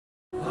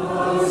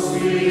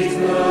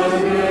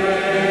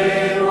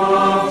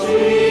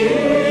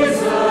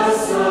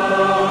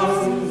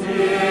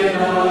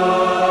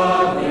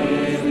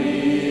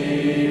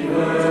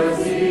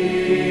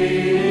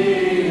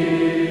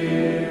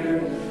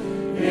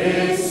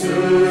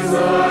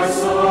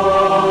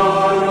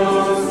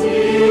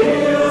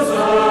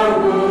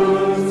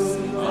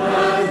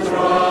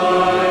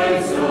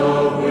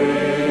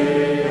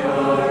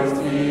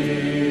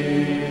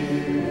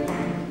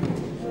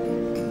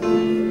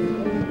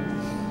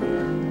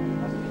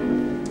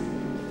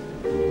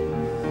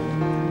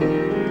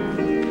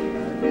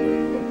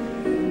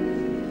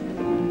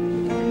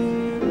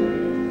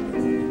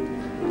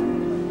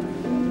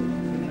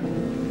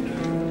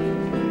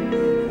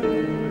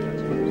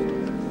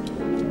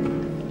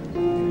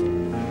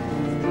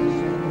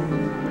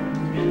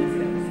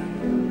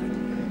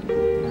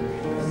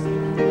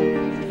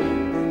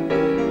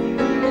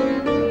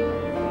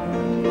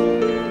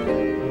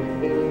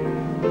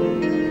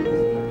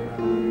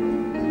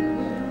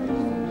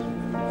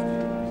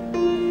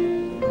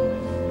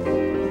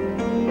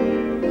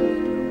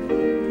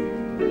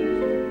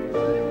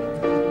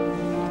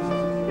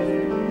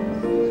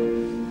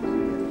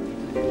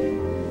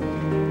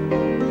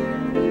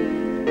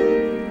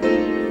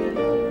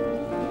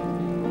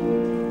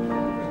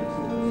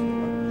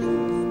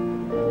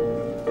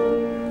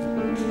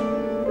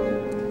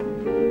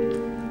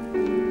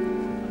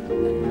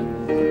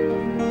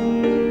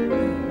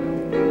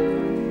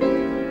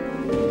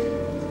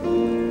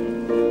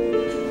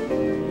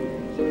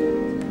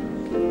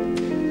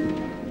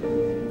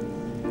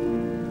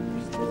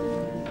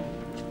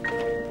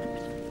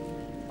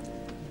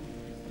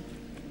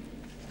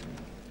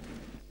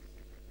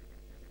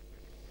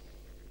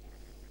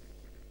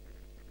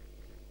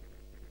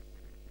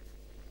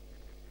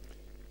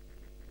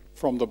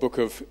From the book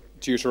of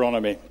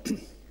Deuteronomy.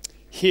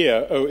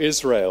 Hear, O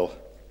Israel,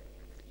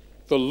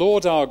 the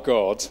Lord our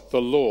God, the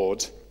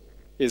Lord,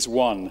 is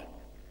one.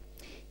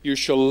 You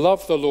shall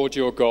love the Lord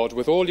your God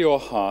with all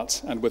your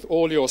heart and with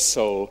all your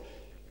soul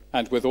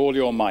and with all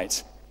your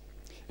might.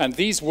 And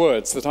these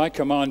words that I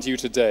command you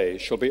today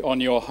shall be on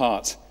your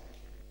heart.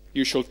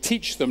 You shall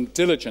teach them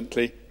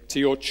diligently to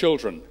your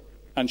children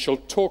and shall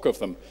talk of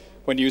them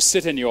when you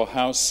sit in your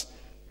house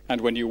and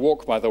when you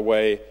walk by the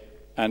way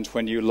and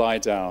when you lie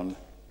down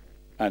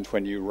and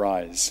when you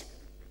rise.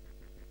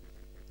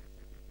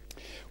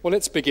 Well,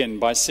 let's begin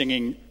by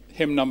singing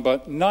hymn number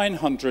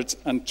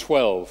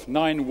 912,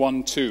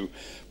 912.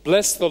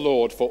 Bless the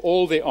Lord for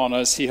all the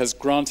honors he has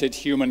granted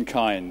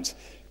humankind,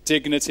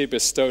 dignity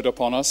bestowed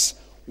upon us,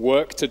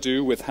 work to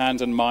do with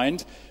hand and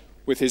mind.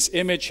 With his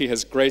image he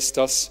has graced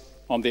us,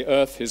 on the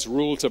earth his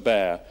rule to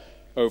bear,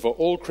 over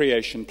all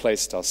creation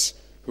placed us,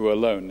 who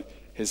alone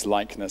his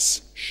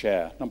likeness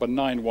share. Number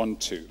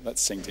 912,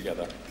 let's sing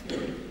together.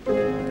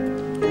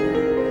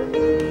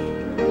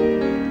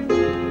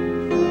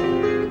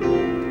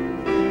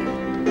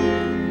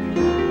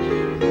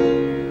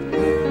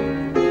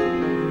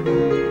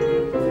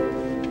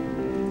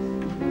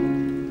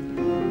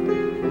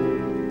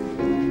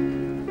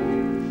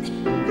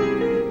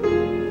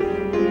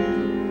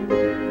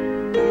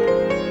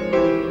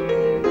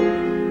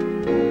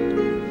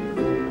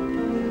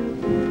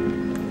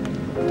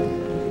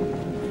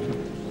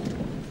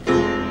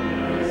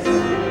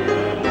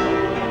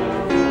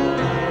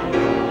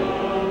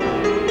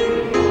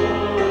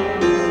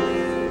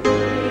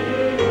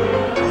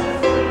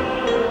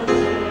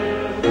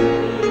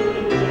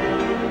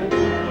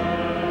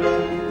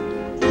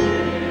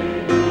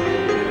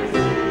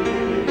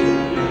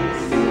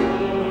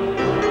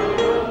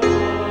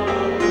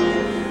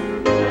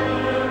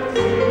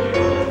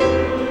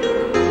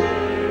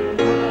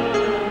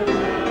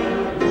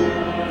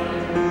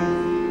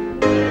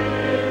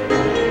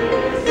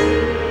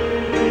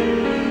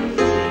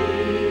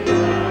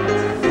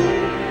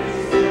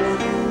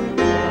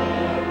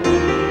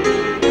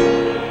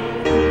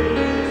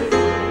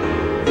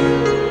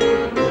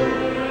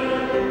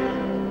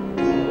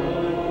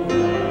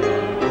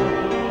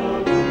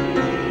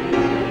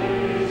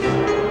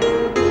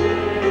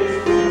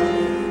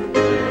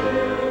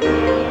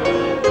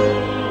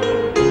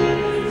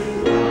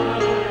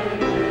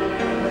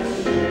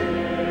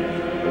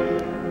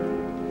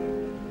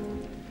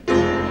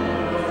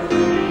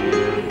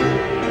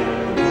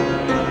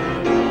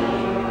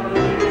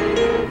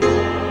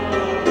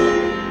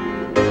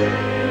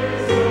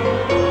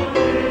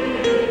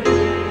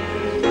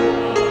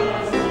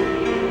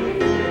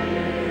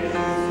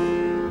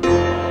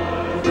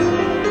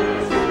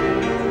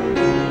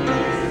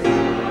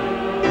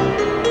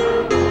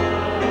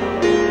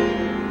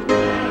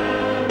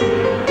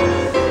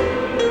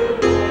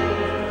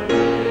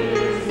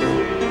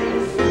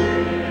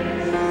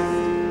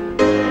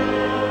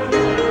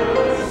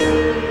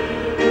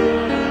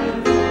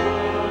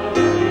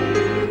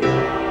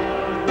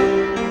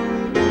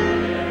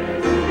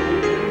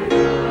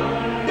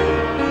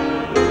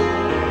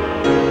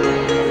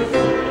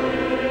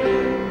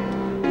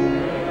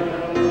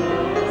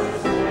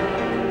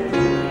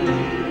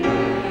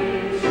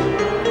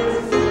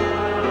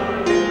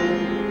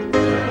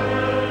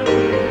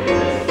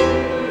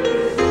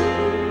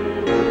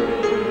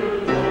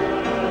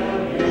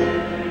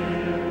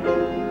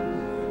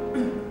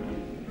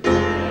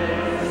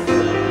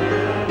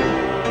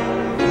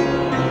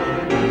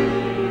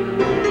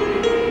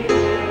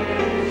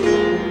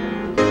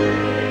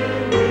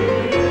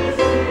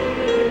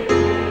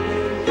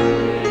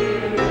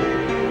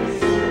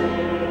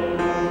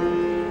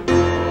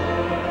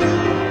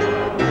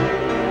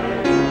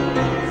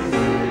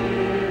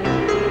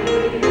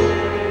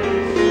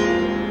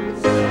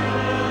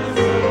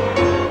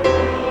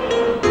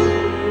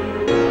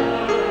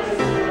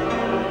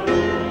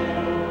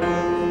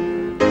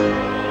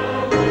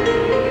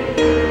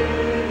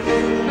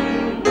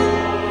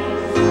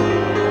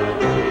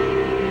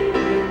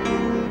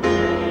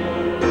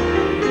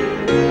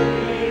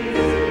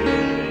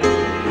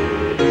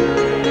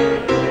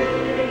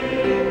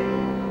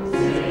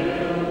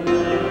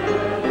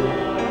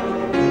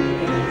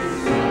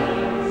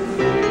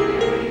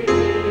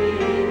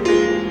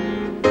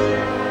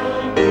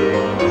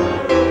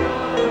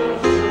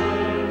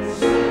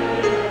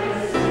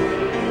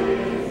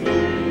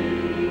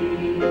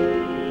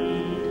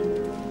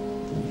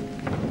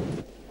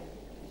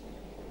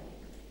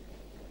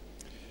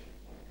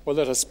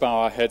 let us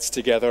bow our heads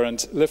together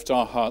and lift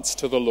our hearts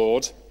to the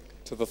Lord,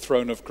 to the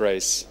throne of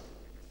grace.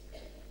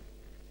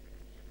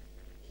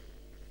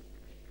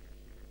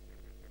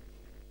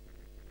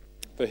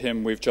 The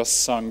hymn we've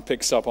just sung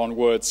picks up on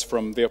words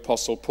from the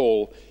Apostle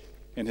Paul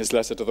in his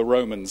letter to the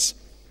Romans.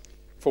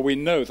 For we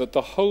know that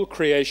the whole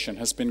creation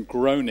has been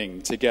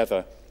groaning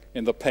together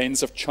in the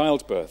pains of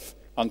childbirth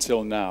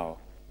until now.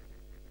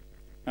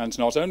 And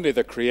not only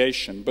the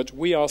creation, but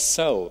we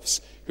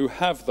ourselves, who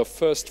have the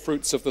first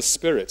fruits of the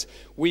Spirit,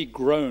 we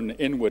groan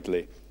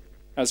inwardly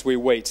as we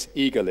wait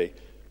eagerly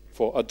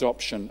for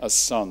adoption as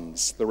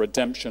sons, the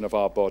redemption of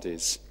our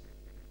bodies.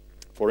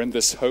 For in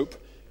this hope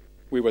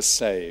we were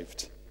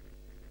saved.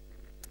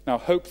 Now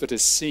hope that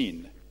is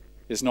seen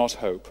is not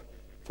hope,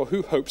 for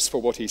who hopes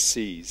for what he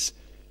sees?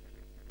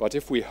 But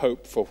if we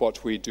hope for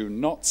what we do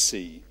not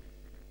see,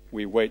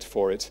 we wait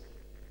for it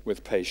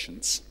with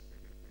patience.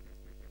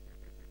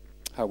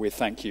 How we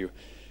thank you,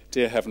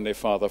 dear Heavenly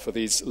Father, for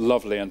these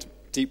lovely and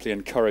deeply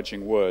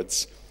encouraging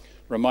words,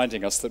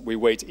 reminding us that we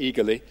wait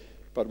eagerly,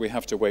 but we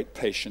have to wait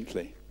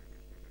patiently.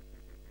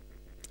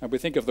 And we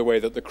think of the way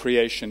that the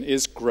creation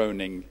is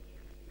groaning,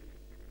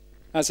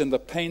 as in the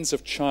pains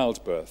of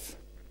childbirth.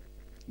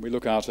 We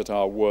look out at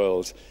our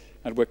world,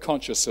 and we're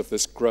conscious of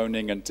this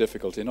groaning and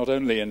difficulty, not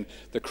only in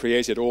the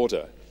created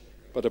order,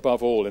 but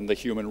above all in the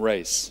human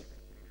race,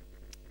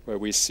 where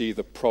we see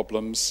the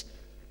problems,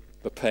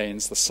 the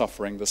pains, the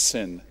suffering, the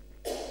sin.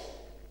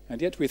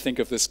 And yet we think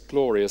of this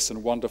glorious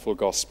and wonderful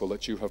gospel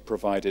that you have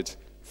provided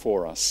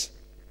for us.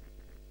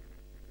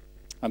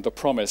 And the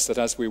promise that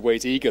as we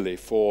wait eagerly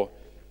for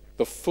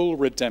the full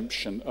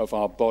redemption of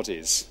our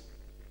bodies,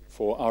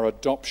 for our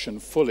adoption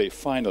fully,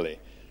 finally,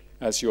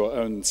 as your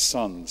own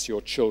sons,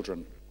 your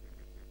children,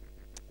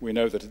 we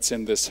know that it's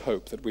in this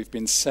hope that we've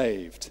been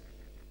saved.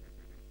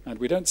 And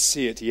we don't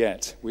see it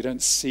yet. We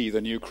don't see the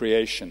new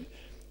creation.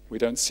 We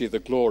don't see the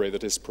glory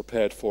that is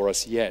prepared for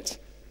us yet,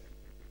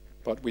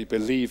 but we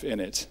believe in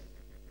it,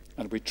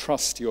 and we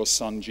trust your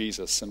Son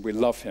Jesus, and we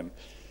love him,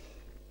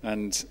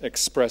 and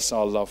express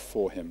our love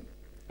for him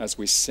as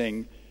we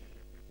sing,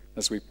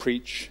 as we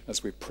preach,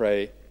 as we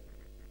pray,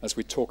 as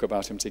we talk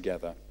about him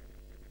together.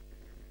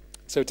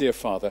 So, dear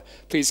Father,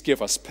 please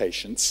give us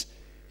patience,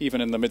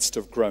 even in the midst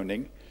of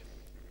groaning.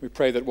 We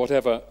pray that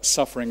whatever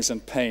sufferings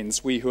and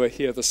pains we who are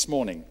here this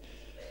morning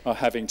are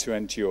having to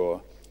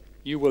endure,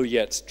 you will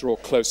yet draw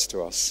close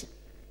to us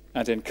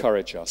and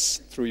encourage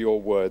us through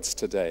your words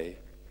today.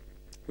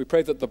 We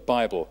pray that the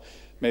Bible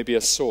may be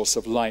a source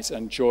of light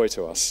and joy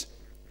to us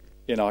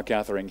in our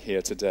gathering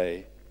here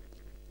today.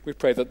 We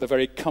pray that the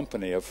very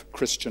company of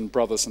Christian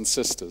brothers and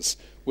sisters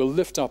will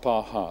lift up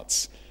our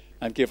hearts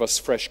and give us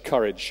fresh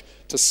courage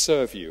to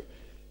serve you,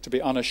 to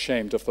be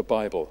unashamed of the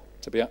Bible,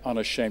 to be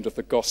unashamed of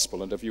the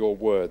gospel and of your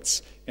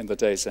words in the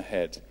days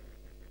ahead.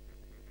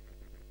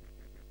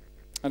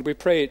 And we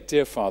pray,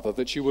 dear Father,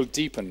 that you will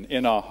deepen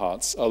in our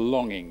hearts a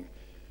longing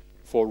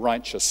for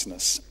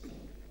righteousness.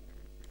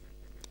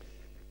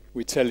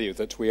 We tell you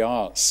that we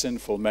are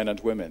sinful men and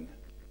women.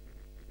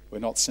 We're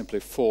not simply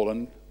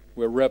fallen,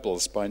 we're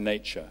rebels by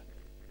nature.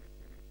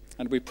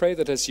 And we pray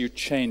that as you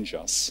change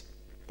us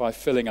by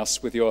filling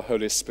us with your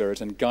Holy Spirit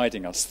and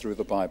guiding us through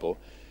the Bible,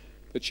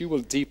 that you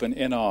will deepen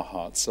in our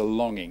hearts a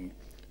longing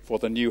for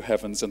the new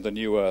heavens and the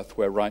new earth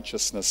where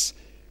righteousness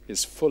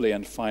is fully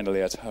and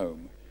finally at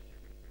home.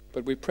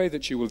 But we pray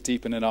that you will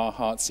deepen in our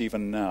hearts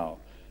even now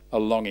a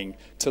longing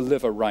to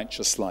live a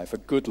righteous life, a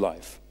good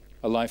life,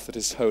 a life that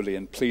is holy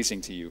and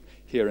pleasing to you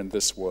here in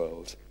this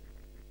world.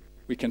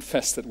 We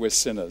confess that we're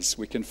sinners.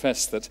 We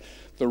confess that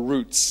the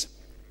roots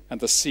and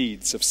the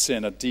seeds of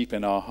sin are deep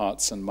in our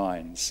hearts and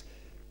minds.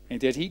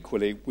 And yet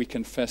equally, we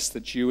confess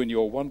that you in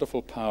your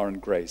wonderful power and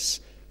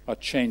grace are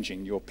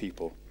changing your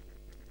people,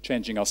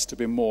 changing us to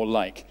be more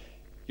like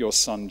your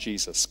Son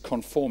Jesus,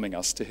 conforming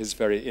us to his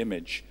very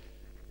image,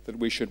 that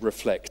we should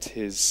reflect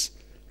his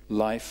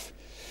life,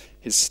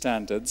 his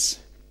standards,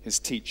 his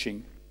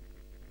teaching.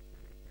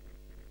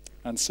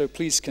 And so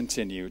please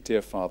continue,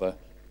 dear Father,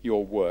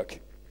 your work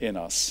in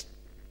us,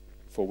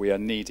 for we are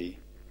needy.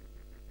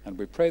 And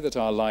we pray that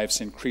our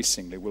lives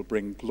increasingly will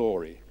bring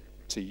glory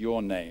to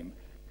your name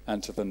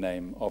and to the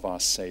name of our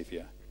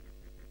Savior.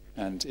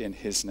 And in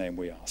his name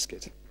we ask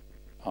it.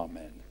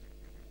 Amen.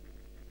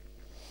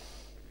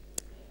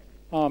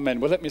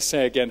 Amen. Well, let me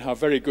say again how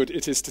very good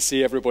it is to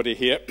see everybody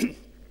here.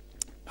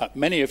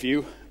 Many of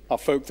you are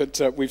folk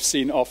that we've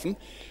seen often,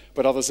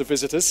 but others are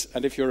visitors.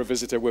 And if you're a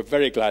visitor, we're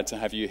very glad to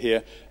have you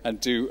here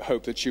and do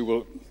hope that you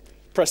will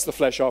press the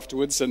flesh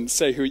afterwards and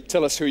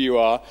tell us who you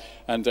are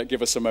and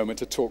give us a moment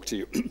to talk to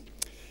you.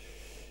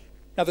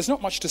 Now, there's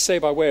not much to say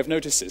by way of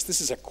notices. This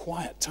is a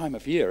quiet time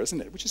of year, isn't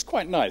it? Which is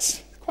quite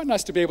nice. Quite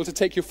nice to be able to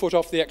take your foot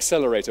off the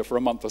accelerator for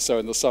a month or so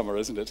in the summer,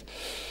 isn't it?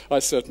 I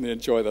certainly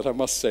enjoy that, I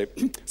must say.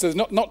 So there's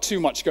not too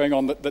much going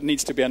on that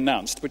needs to be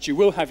announced, but you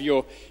will have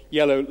your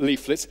yellow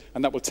leaflet,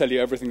 and that will tell you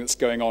everything that's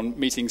going on,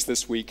 meetings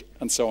this week,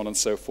 and so on and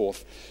so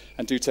forth.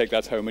 And do take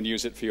that home and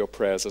use it for your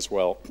prayers as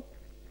well.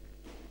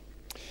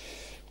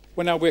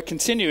 Well, now we're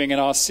continuing in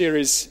our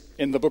series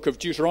in the book of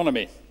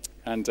Deuteronomy,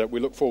 and we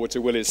look forward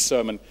to Willie's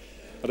sermon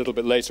a little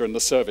bit later in the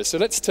service. So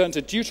let's turn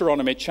to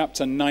Deuteronomy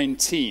chapter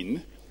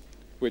 19,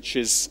 which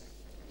is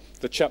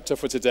the chapter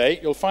for today.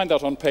 You'll find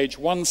that on page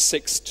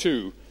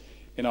 162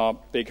 in our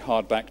big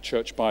hardback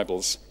church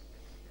Bibles.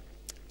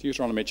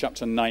 Deuteronomy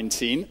chapter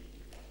 19.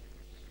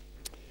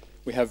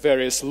 We have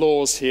various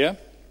laws here.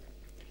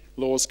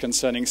 Laws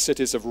concerning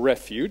cities of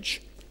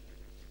refuge,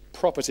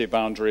 property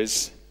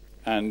boundaries,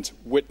 and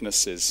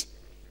witnesses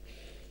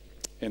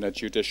in a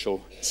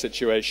judicial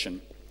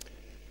situation.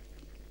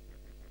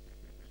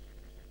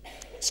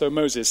 So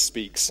Moses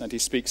speaks, and he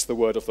speaks the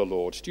word of the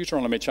Lord.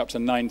 Deuteronomy chapter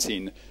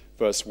 19,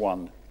 verse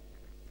 1.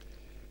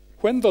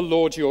 When the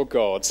Lord your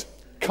God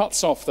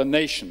cuts off the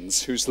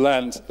nations whose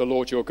land the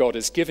Lord your God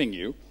is giving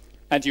you,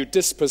 and you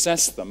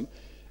dispossess them,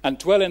 and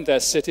dwell in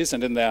their cities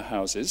and in their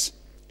houses,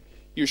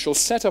 you shall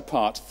set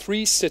apart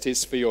 3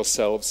 cities for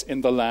yourselves in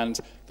the land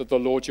that the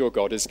Lord your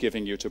God is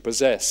giving you to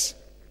possess.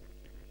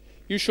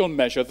 You shall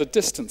measure the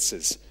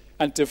distances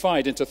and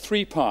divide into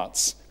 3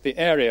 parts the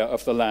area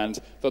of the land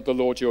that the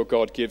Lord your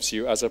God gives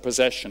you as a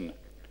possession,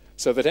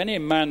 so that any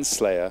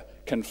manslayer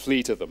can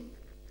flee to them.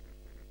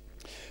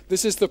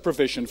 This is the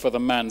provision for the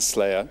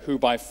manslayer, who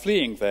by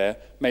fleeing there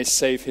may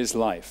save his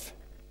life.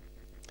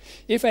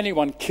 If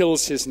anyone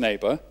kills his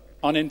neighbor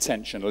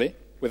unintentionally,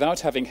 without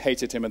having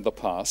hated him in the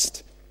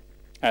past,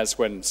 as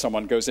when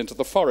someone goes into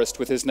the forest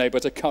with his neighbor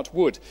to cut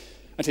wood,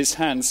 and his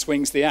hand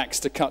swings the axe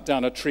to cut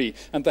down a tree,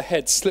 and the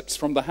head slips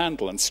from the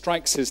handle and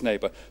strikes his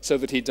neighbor so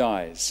that he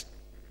dies,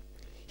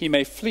 he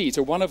may flee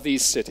to one of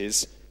these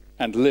cities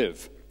and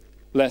live,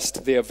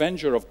 lest the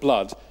avenger of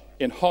blood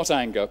in hot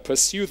anger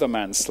pursue the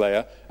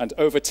manslayer and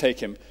overtake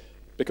him,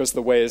 because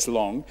the way is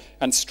long,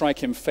 and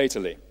strike him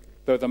fatally,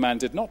 though the man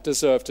did not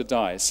deserve to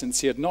die, since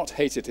he had not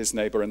hated his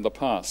neighbor in the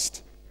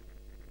past.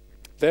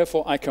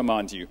 Therefore I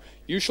command you,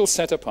 you shall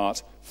set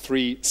apart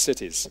 3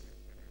 cities.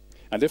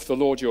 And if the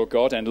Lord your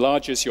God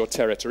enlarges your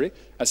territory,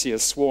 as he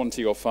has sworn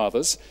to your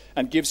fathers,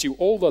 and gives you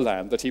all the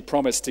land that he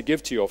promised to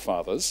give to your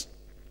fathers,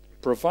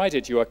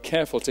 provided you are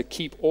careful to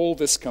keep all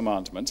this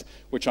commandment,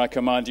 which I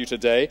command you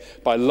today,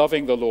 by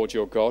loving the Lord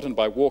your God and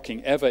by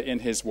walking ever in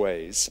his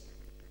ways,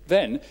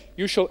 then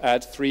you shall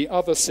add 3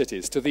 other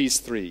cities to these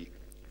 3,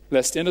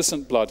 lest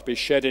innocent blood be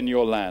shed in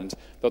your land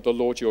that the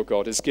Lord your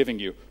God is giving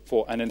you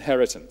for an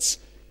inheritance,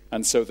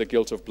 and so the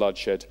guilt of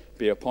bloodshed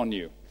be upon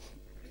you.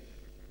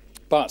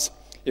 But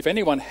if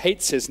anyone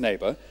hates his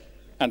neighbor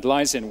and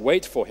lies in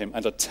wait for him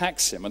and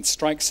attacks him and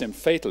strikes him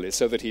fatally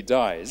so that he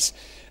dies,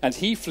 and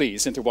he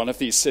flees into one of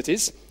these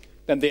cities,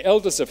 then the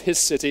elders of his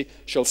city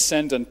shall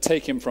send and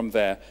take him from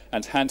there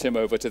and hand him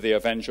over to the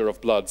avenger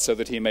of blood so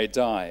that he may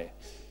die.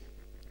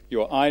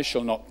 Your eye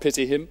shall not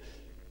pity him,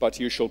 but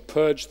you shall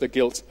purge the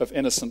guilt of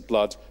innocent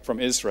blood from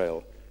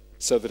Israel,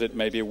 so that it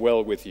may be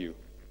well with you.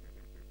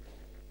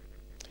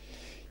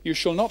 You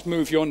shall not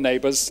move your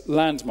neighbor's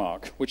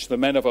landmark, which the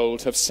men of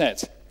old have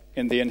set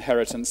in the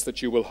inheritance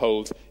that you will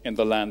hold in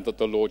the land that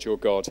the Lord your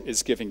God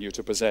is giving you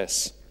to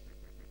possess.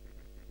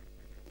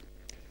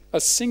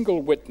 A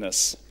single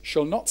witness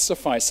shall not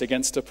suffice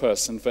against a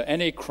person for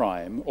any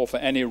crime or for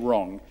any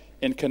wrong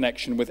in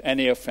connection with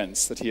any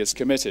offense that he has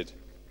committed.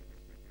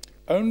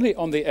 Only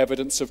on the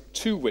evidence of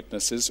 2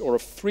 witnesses or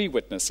of 3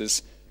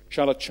 witnesses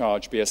shall a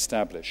charge be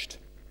established.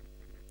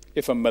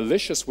 If a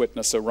malicious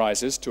witness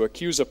arises to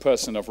accuse a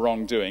person of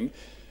wrongdoing,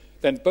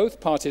 then both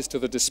parties to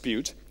the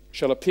dispute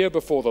shall appear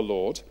before the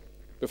Lord,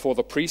 before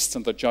the priests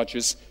and the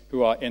judges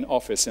who are in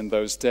office in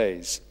those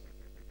days.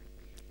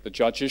 The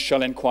judges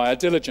shall inquire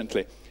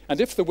diligently, and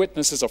if the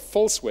witness is a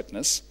false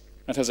witness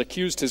and has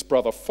accused his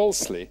brother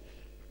falsely,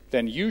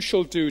 then you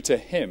shall do to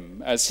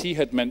him as he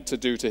had meant to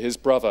do to his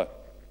brother.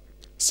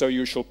 So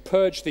you shall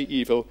purge the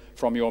evil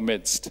from your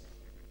midst.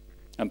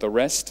 And the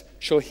rest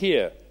shall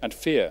hear and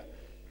fear,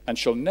 and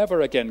shall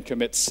never again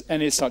commit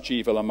any such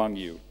evil among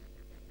you.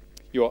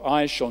 Your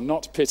eye shall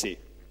not pity.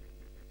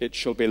 It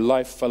shall be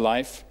life for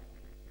life,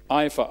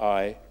 eye for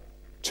eye,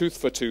 tooth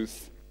for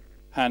tooth,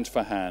 hand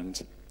for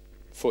hand,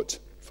 foot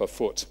for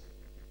foot.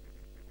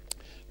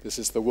 This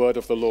is the word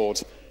of the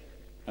Lord,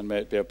 and may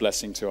it be a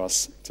blessing to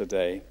us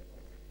today.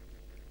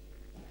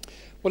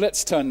 Well,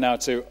 let's turn now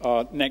to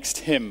our next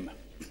hymn,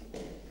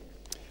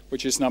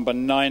 which is number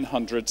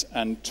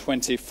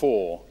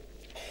 924.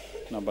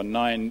 Number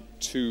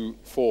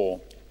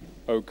 924.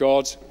 O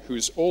God,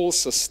 whose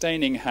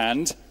all-sustaining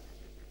hand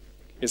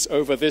is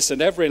over this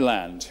and every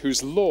land,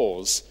 whose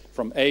laws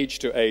from age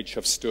to age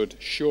have stood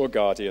sure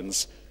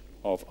guardians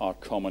of our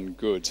common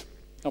good.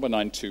 Number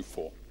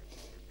 924.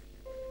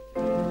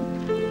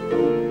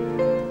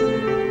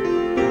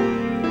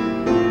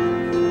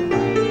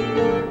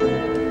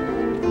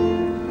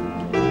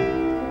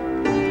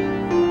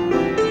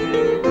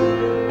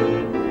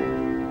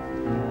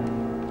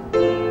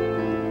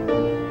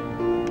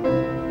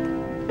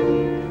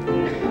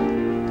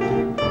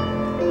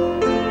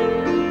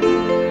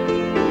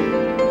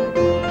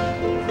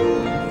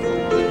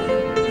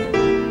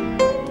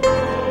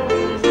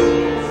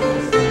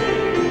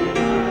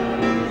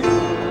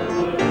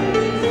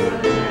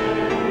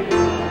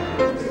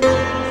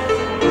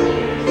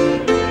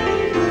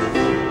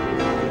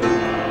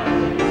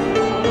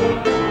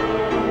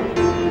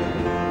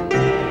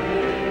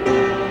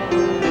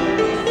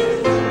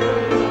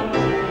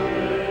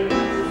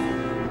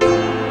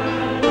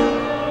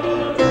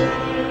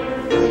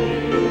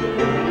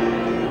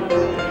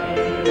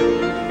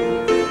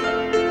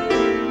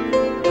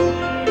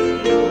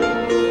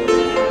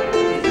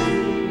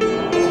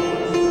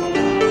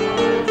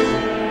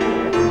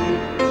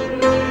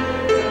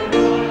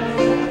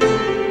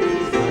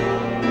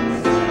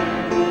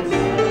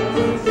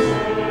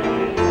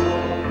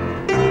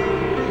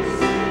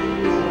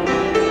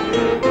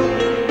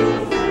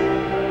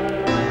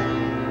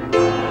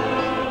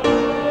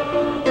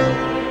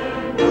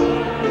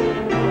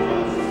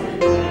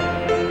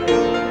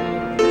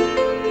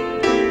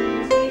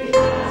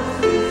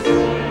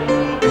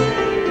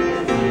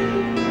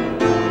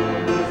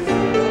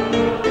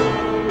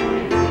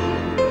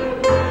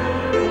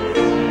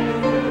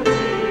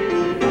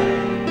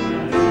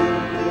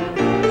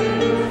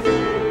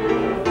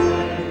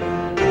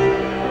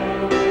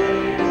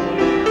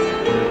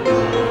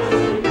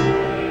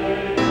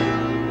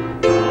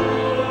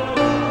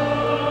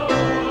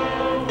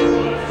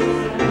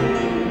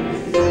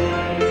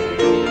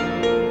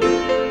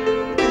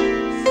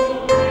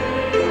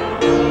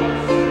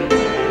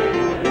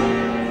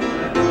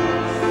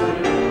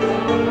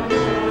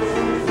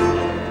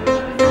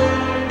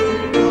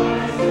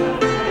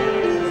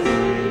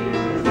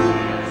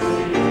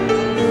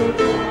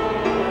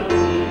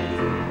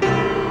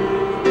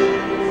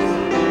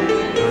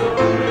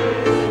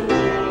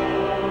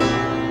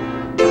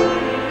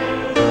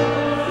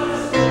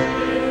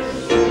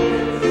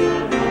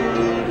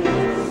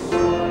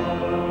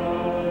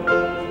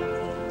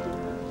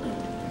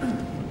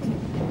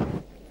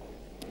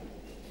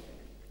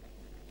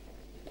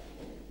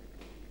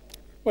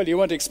 Well, you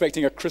weren't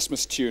expecting a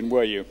Christmas tune,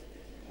 were you?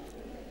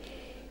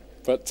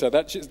 But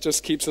that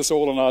just keeps us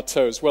all on our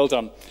toes. Well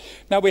done.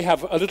 Now we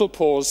have a little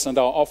pause and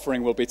our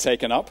offering will be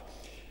taken up.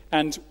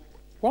 And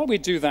while we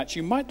do that,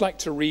 you might like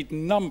to read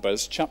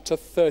Numbers chapter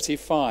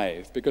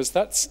 35, because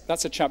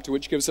that's a chapter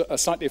which gives a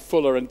slightly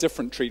fuller and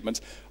different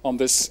treatment on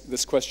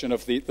this question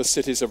of the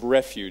cities of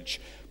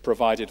refuge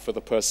provided for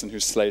the person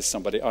who slays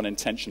somebody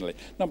unintentionally.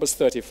 Numbers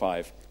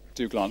 35.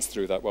 Do glance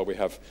through that while we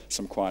have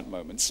some quiet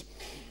moments.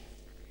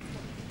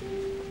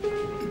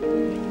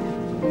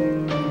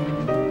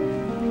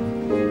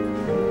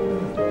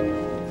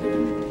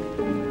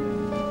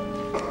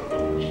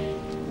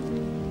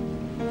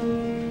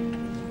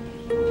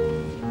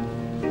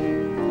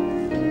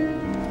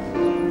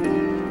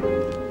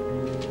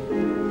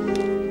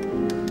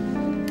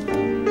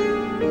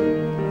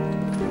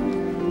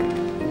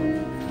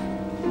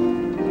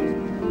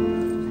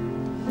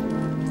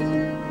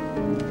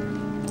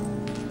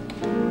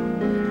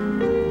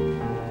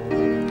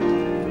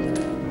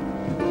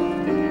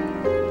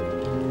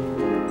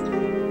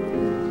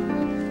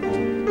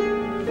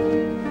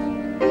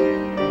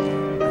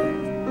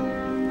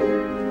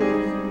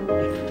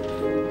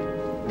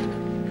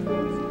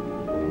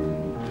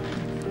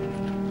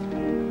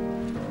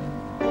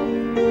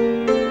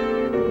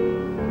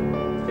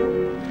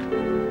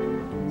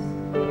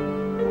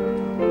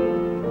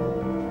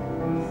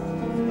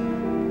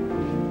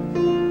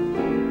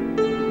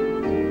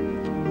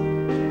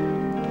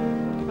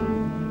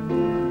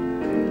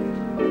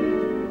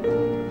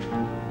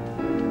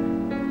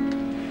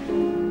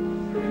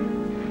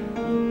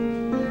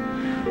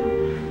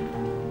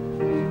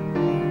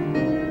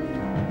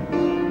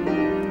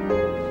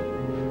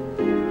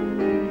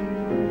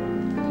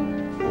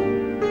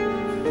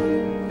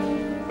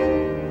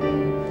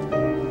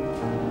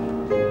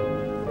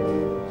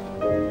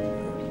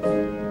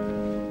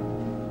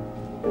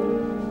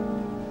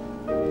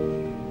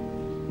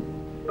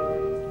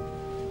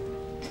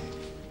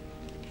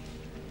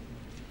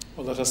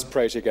 Let us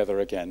pray together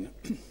again.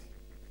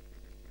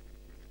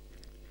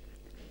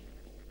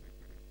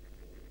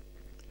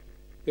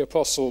 The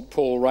Apostle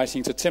Paul,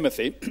 writing to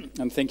Timothy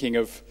and thinking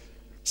of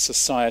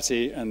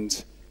society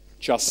and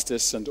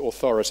justice and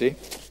authority,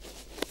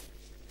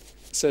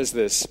 says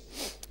this: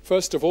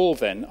 "First of all,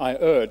 then, I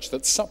urge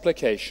that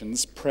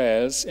supplications,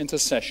 prayers,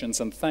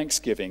 intercessions, and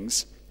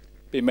thanksgivings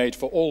be made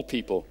for all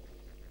people,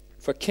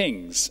 for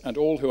kings and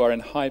all who are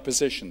in high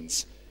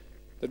positions,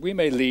 that we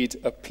may lead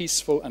a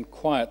peaceful and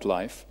quiet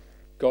life,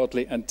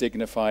 godly and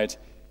dignified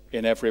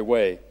in every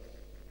way.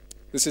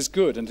 This is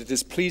good, and it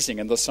is pleasing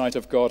in the sight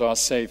of God our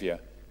Saviour,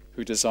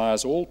 who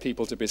desires all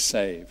people to be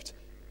saved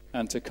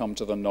and to come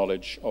to the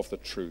knowledge of the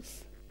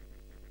truth."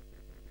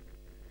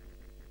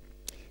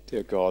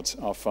 Dear God,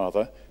 our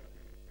Father,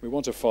 we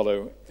want to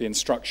follow the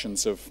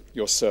instructions of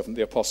your servant,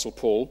 the Apostle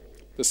Paul,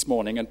 this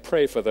morning and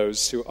pray for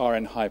those who are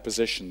in high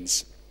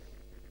positions,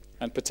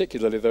 and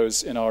particularly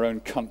those in our own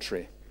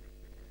country.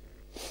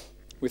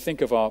 We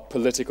think of our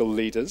political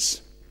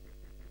leaders,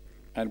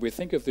 and we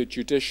think of the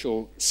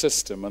judicial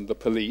system and the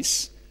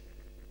police,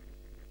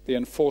 the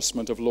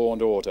enforcement of law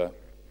and order.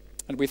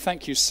 And we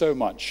thank you so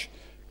much,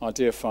 our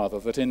dear Father,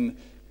 that in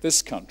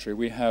this country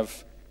we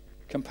have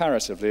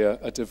comparatively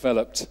a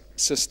developed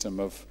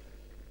system of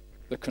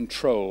the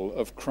control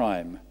of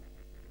crime.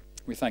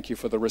 We thank you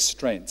for the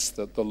restraints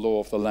that the law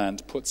of the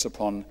land puts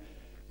upon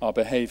our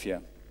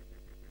behavior.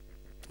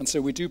 And so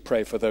we do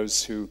pray for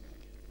those who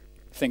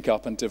think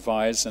up and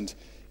devise and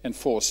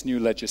enforce new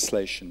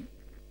legislation,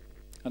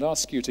 and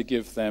ask you to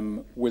give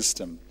them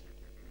wisdom,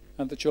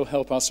 and that you'll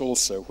help us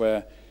also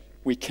where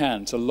we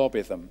can to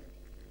lobby them,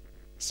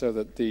 so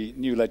that the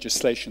new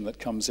legislation that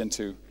comes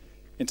into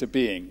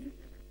being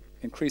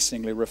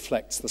increasingly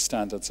reflects the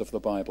standards of the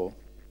Bible.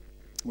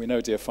 We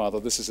know, dear Father,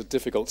 this is a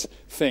difficult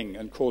thing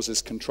and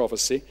causes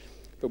controversy,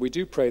 but we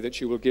do pray that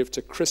you will give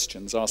to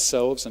Christians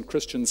ourselves and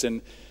Christians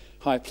in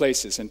high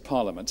places in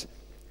Parliament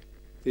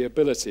the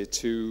ability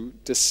to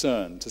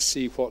discern, to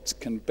see what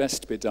can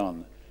best be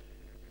done,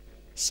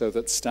 so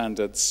that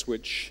standards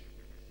which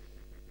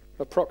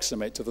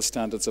approximate to the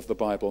standards of the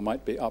Bible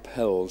might be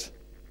upheld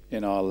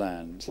in our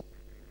land.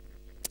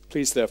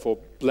 Please, therefore,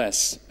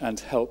 bless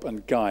and help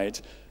and guide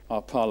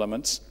our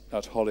Parliament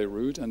at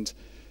Holyrood and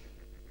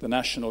the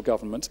national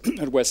government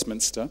at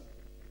Westminster.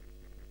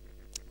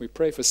 We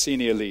pray for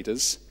senior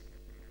leaders,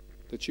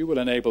 that you will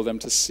enable them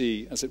to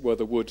see, as it were,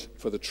 the wood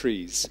for the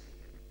trees,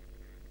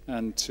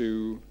 and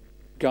to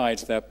guide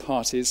their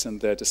parties and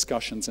their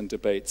discussions and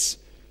debates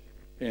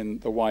in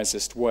the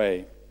wisest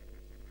way.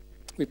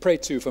 We pray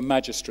too for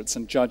magistrates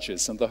and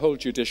judges and the whole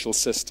judicial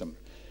system,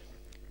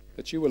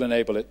 that you will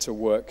enable it to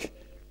work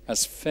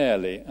as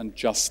fairly and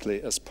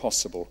justly as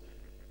possible,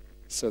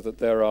 so that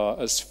there are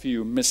as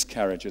few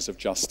miscarriages of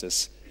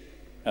justice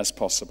as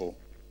possible.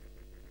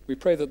 We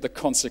pray that the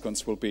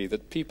consequence will be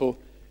that people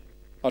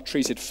are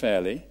treated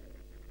fairly,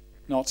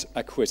 not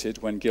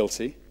acquitted when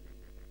guilty,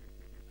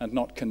 and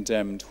not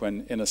condemned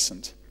when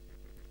innocent,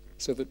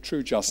 so that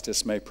true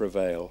justice may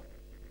prevail,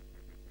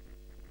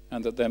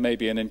 and that there may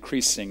be an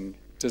increasing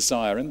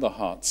desire in the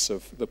hearts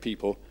of the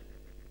people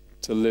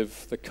to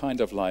live the kind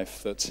of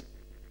life that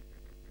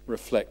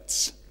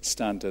reflects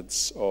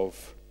standards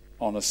of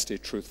honesty,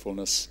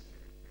 truthfulness,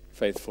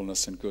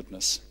 faithfulness, and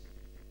goodness.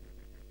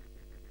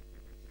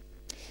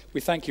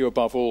 We thank you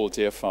above all,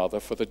 dear Father,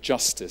 for the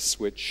justice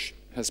which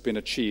has been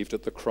achieved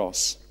at the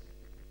cross.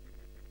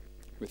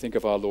 We think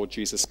of our Lord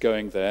Jesus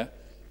going there,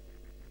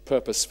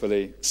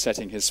 purposefully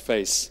setting his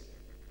face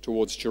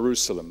towards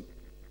Jerusalem,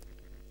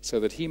 so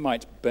that he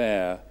might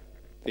bear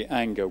the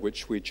anger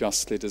which we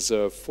justly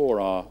deserve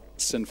for our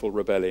sinful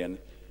rebellion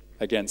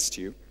against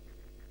you.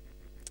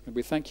 And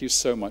we thank you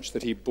so much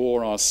that he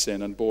bore our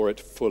sin and bore it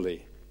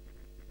fully,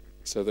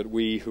 so that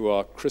we who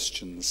are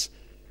Christians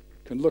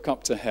can look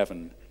up to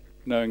heaven,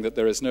 knowing that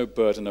there is no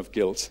burden of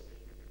guilt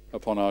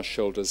upon our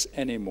shoulders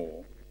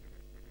anymore.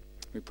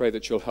 We pray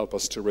that you'll help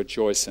us to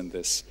rejoice in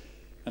this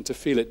and to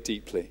feel it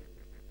deeply.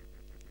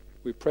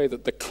 We pray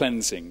that the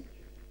cleansing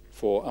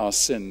for our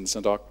sins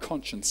and our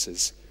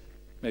consciences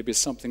may be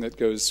something that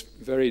goes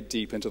very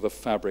deep into the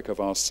fabric of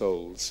our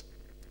souls,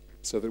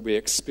 so that we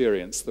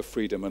experience the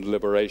freedom and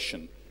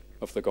liberation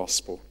of the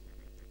gospel.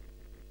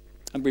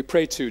 And we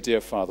pray too,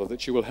 dear Father,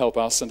 that you will help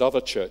us and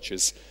other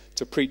churches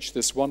to preach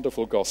this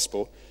wonderful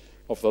gospel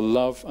of the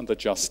love and the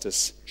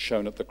justice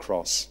shown at the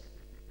cross,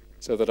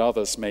 so that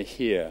others may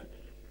hear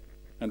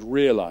and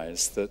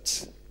realize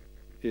that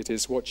it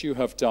is what you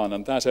have done,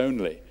 and that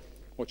only,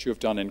 what you have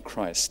done in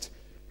Christ,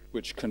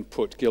 which can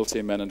put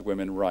guilty men and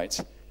women right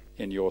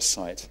in your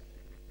sight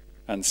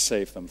and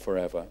save them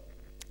forever.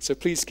 So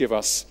please give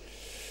us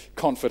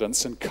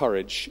confidence and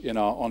courage in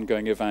our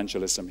ongoing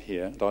evangelism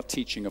here and our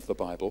teaching of the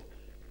Bible.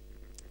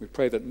 We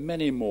pray that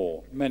many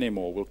more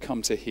will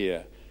come to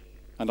hear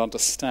and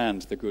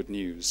understand the good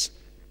news,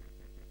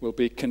 will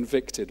be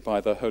convicted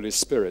by the Holy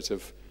Spirit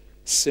of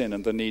sin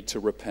and the need to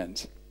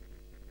repent,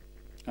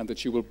 and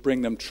that you will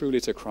bring them truly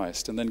to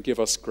Christ and then give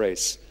us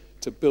grace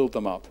to build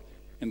them up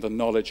in the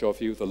knowledge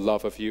of you, the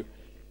love of you,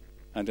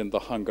 and in the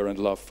hunger and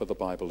love for the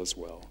Bible as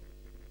well.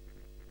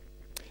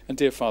 And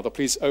dear Father,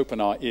 please open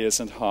our ears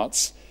and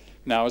hearts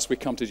now as we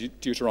come to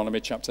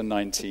Deuteronomy chapter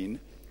 19.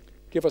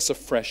 Give us a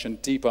fresh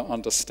and deeper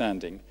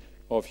understanding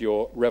of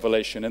your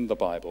revelation in the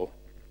Bible.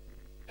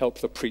 Help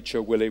the preacher,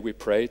 Willie, we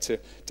pray, to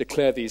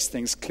declare these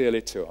things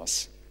clearly to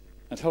us,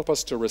 and help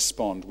us to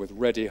respond with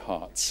ready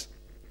hearts.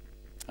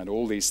 And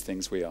all these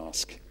things we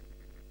ask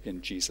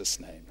in Jesus'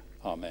 name.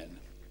 Amen.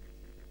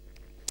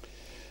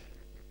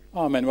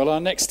 Amen. Well, our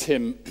next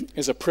hymn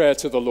is a prayer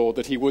to the Lord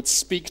that he would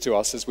speak to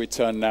us as we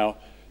turn now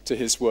to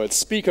his word.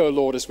 Speak, O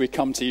Lord, as we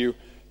come to you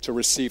to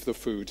receive the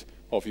food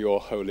of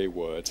your holy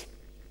word.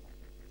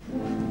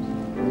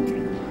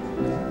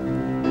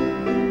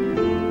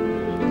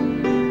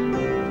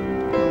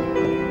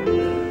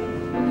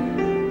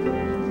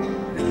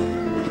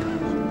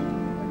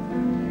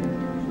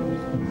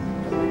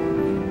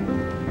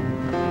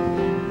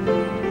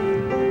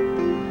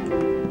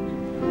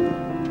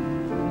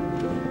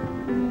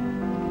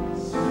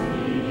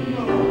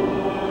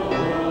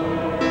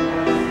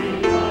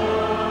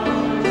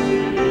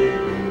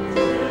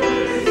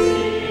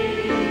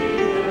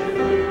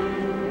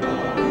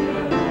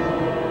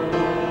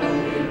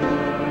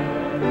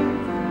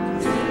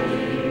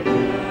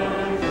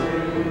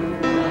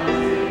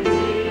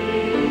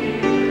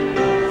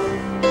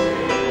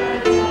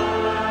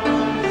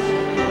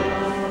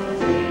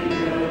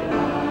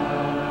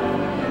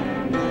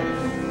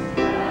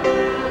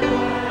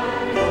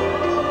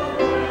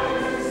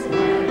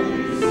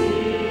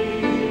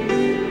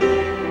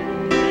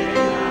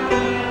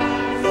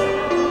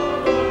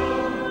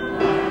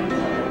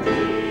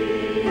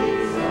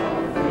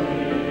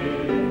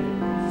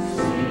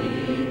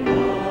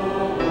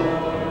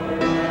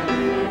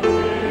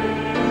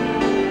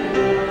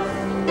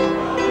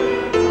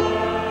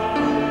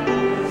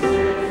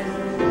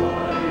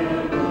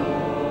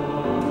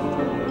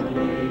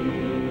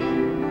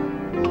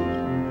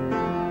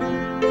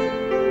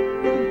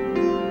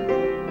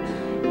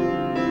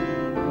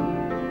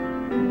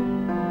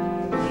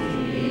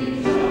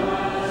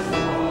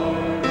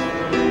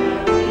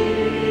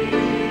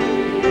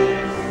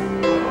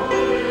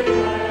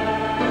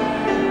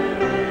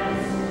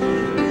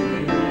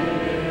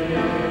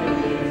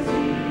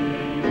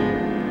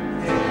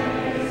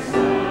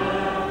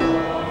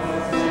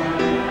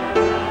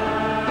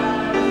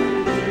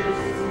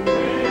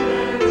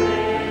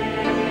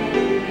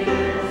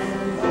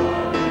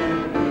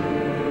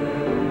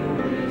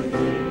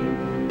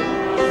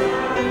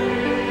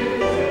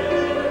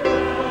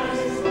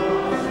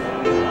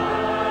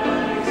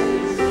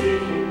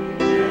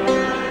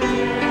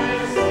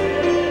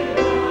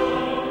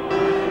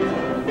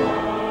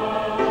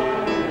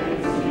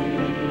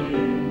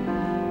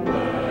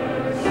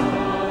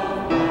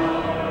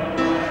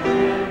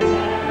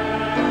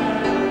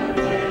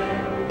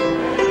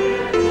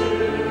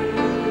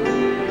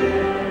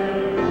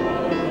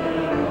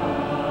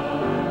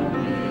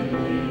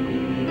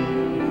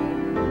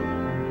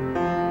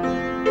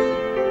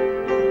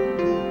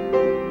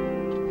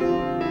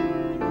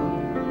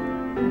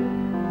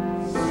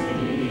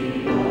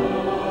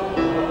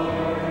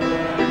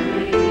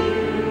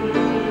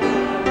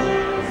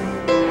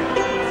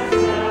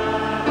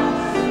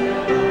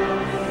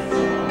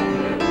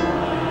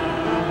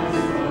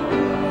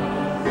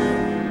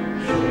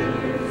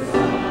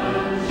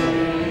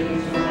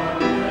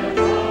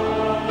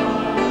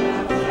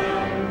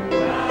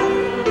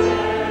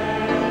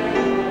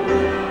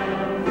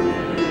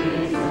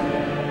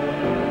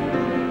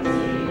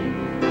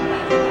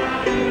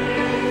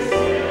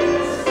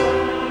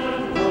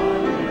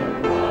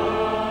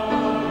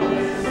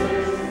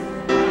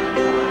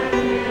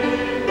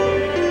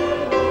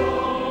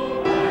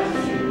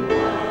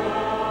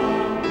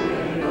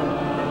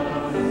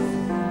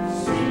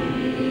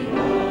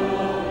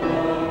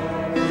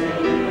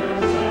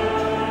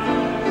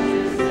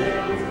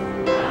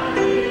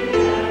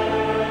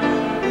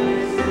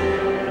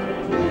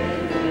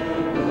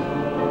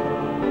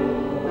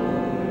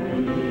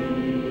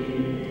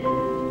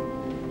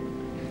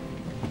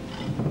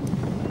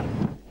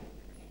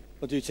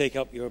 do take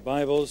up your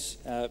Bibles,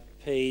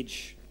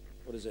 page,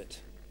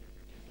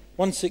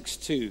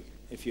 162,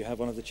 if you have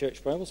one of the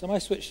church Bibles. Am I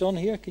switched on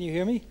here? Can you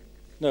hear me?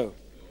 No,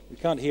 we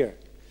can't hear.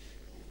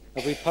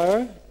 Have we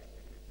power? Is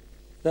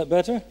that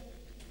better?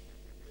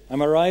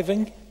 I'm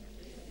arriving?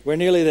 We're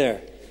nearly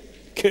there.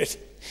 Good.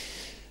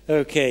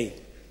 Okay.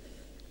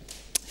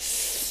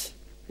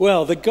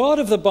 Well, the God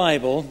of the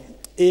Bible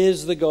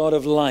is the God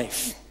of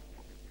life.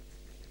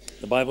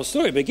 The Bible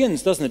story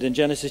begins, doesn't it, in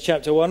Genesis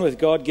chapter 1 with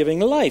God giving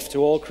life to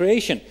all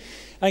creation.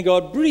 And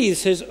God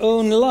breathes his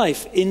own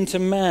life into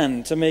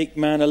man to make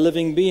man a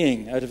living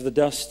being out of the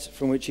dust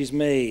from which he's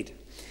made.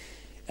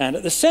 And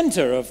at the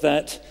center of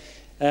that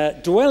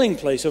dwelling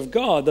place of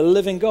God, the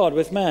living God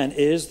with man,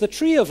 is the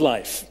tree of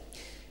life,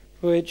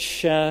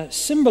 which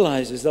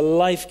symbolizes the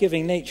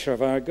life-giving nature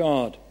of our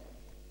God.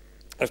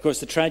 Of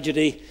course, the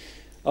tragedy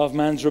of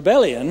man's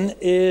rebellion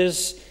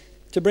is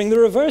to bring the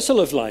reversal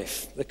of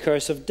life, the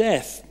curse of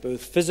death,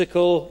 both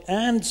physical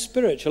and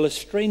spiritual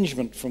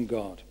estrangement from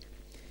God.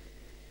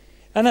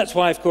 And that's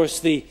why, of course,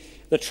 the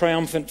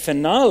triumphant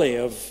finale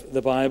of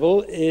the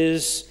Bible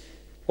is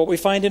what we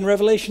find in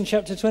Revelation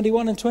chapter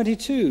 21 and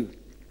 22,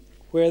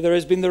 where there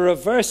has been the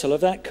reversal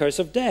of that curse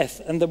of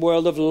death, and the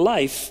world of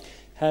life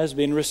has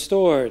been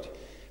restored.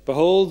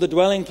 Behold, the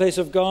dwelling place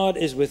of God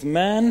is with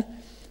man,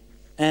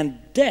 and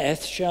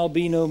death shall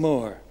be no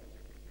more.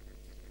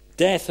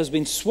 Death has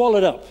been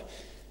swallowed up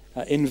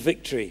in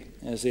victory,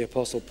 as the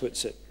apostle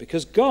puts it,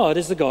 because God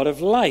is the God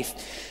of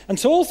life. And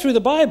so all through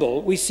the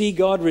Bible, we see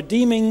God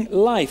redeeming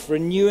life,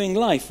 renewing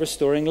life,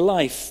 restoring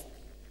life.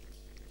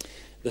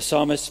 The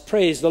psalmist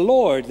prays the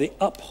Lord, the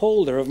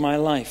upholder of my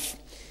life.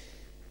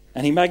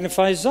 And he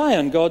magnifies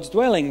Zion, God's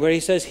dwelling, where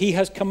he says he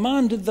has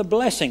commanded the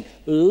blessing,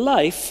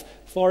 life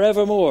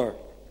forevermore.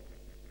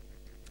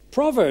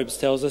 Proverbs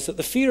tells us that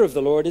the fear of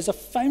the Lord is a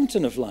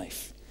fountain of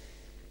life.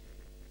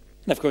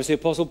 And of course, the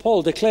Apostle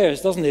Paul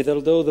declares, doesn't he, that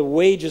although the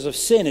wages of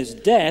sin is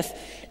death,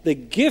 the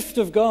gift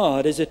of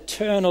God is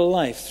eternal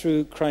life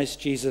through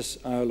Christ Jesus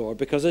our Lord.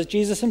 Because as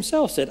Jesus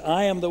himself said,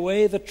 I am the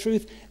way, the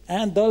truth,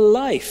 and the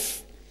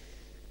life.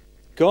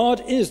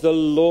 God is the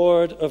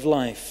Lord of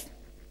life.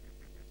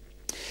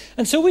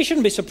 And so we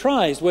shouldn't be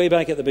surprised way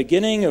back at the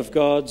beginning of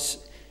God's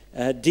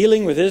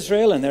dealing with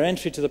Israel and their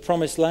entry to the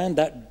promised land,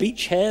 that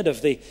beachhead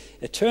of the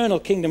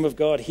eternal kingdom of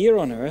God here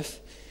on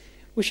earth.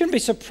 We shouldn't be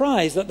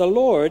surprised that the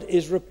Lord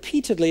is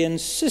repeatedly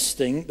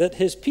insisting that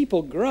his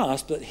people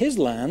grasp that his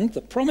land,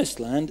 the promised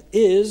land,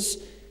 is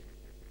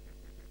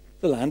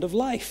the land of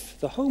life,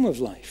 the home of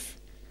life,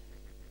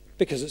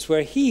 because it's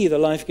where he, the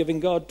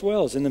life-giving God,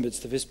 dwells in the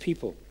midst of his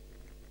people.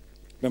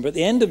 Remember at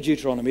the end of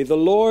Deuteronomy, the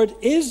Lord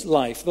is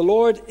life. The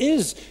Lord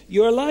is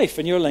your life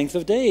and your length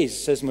of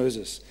days, says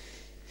Moses.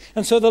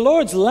 And so the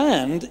Lord's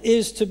land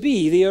is to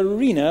be the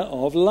arena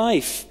of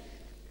life.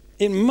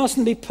 It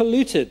mustn't be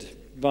polluted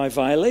by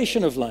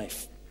violation of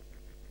life.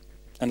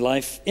 And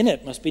life in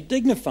it must be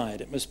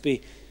dignified. It must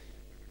be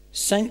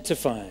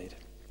sanctified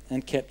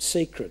and kept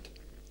sacred.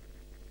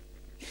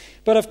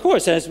 But of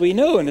course, as we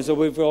know and as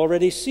we've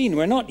already seen,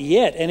 we're not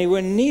yet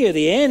anywhere near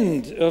the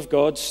end of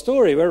God's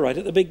story. We're right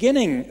at the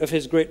beginning of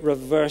his great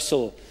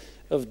reversal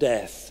of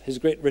death, his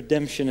great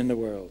redemption in the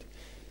world.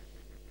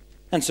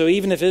 And so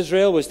even if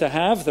Israel was to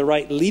have the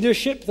right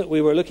leadership that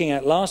we were looking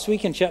at last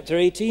week in chapter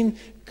 18,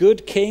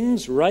 good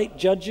kings, right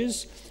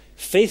judges,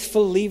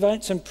 faithful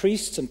Levites and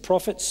priests and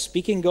prophets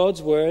speaking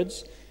God's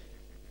words,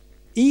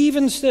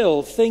 even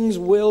still, things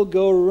will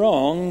go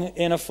wrong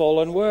in a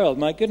fallen world.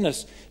 My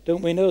goodness,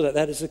 don't we know that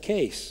that is the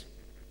case?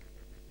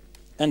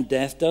 And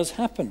death does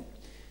happen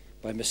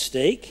by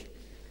mistake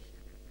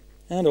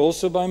and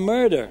also by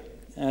murder,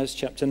 as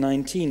chapter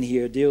 19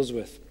 here deals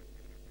with.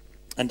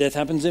 And death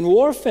happens in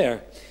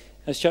warfare,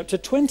 as chapter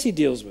 20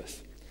 deals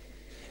with.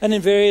 And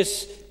in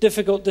various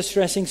difficult,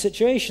 distressing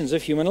situations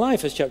of human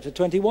life, as chapter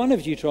 21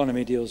 of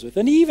Deuteronomy deals with.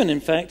 And even, in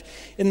fact,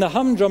 in the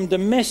humdrum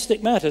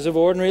domestic matters of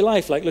ordinary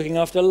life, like looking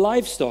after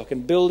livestock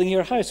and building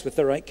your house with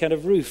the right kind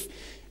of roof,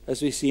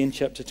 as we see in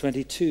chapter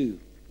 22.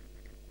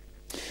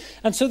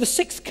 And so the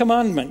sixth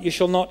commandment, you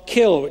shall not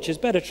kill, which is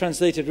better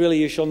translated really,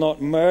 you shall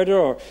not murder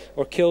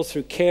or kill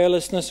through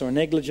carelessness or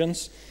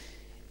negligence.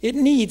 It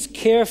needs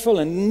careful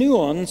and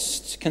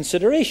nuanced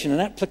consideration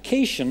and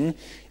application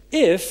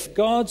if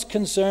God's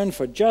concern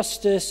for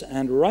justice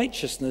and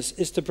righteousness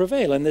is to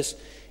prevail in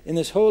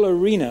this whole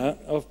arena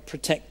of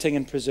protecting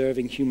and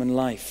preserving human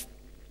life.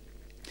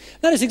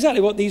 That is exactly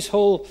what these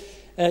whole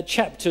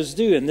chapters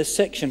do in this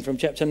section from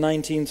chapter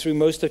 19 through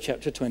most of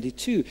chapter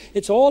 22.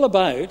 It's all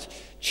about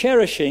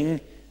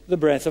cherishing the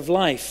breath of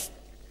life.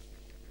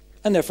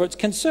 And therefore its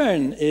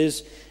concern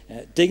is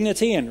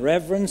dignity and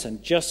reverence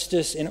and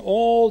justice in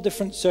all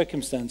different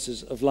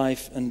circumstances of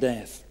life and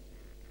death.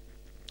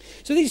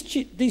 So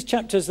these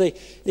chapters, they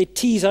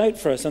tease out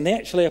for us and they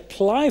actually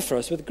apply for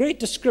us with great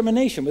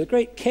discrimination, with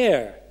great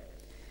care,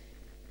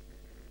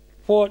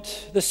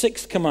 what the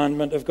sixth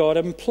commandment of God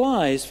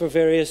implies for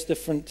various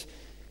different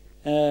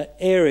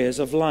areas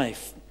of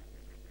life.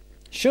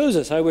 Shows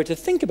us how we're to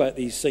think about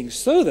these things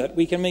so that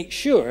we can make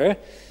sure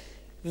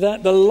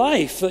that the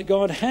life that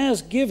God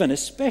has given,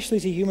 especially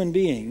to human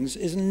beings,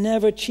 is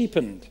never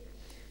cheapened.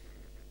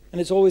 And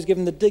it's always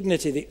given the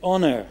dignity, the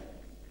honor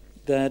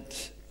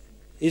that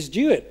is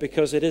due it,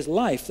 because it is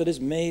life that is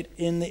made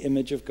in the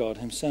image of God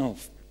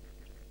himself.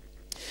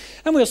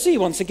 And we'll see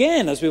once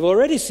again, as we've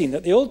already seen,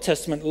 that the Old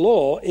Testament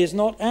law is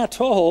not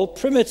at all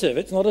primitive.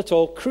 It's not at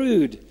all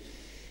crude.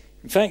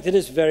 In fact, it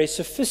is very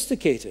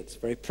sophisticated. It's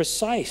very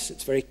precise.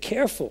 It's very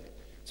careful.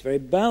 It's very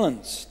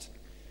balanced.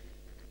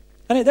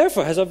 And it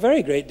therefore has a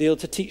very great deal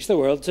to teach the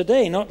world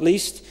today, not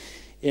least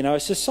in our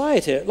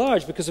society at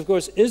large, because, of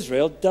course,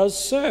 Israel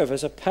does serve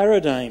as a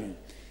paradigm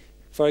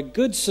for a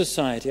good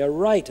society, a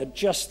right, a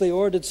justly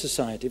ordered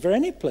society, for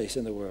any place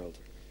in the world.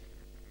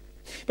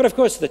 But, of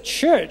course, the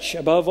church,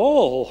 above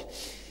all,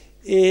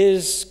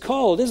 is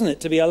called, isn't it,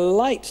 to be a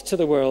light to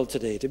the world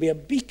today, to be a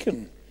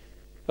beacon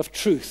of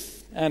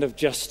truth and of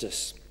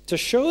justice, to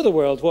show the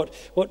world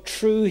what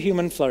true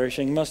human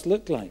flourishing must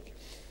look like.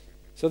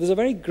 So there's a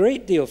very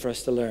great deal for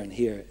us to learn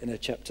here in a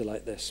chapter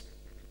like this.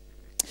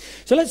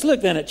 So let's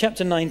look then at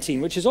chapter 19,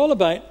 which is all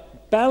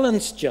about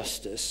balanced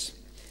justice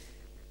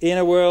in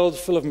a world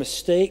full of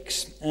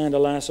mistakes and,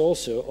 alas,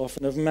 also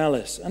often of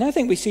malice. And I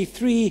think we see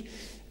three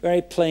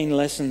very plain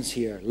lessons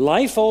here.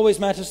 Life always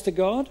matters to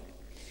God,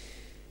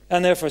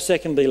 and therefore,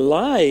 secondly,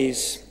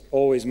 lies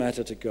always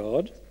matter to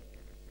God.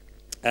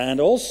 And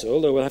also,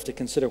 though we'll have to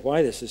consider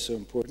why this is so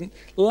important,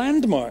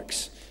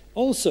 landmarks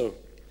also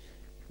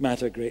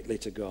matter greatly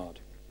to God.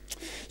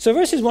 So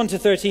verses 1 to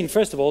 13,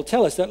 first of all,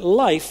 tell us that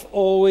life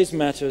always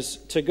matters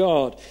to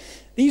God.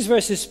 These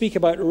verses speak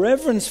about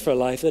reverence for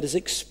life that is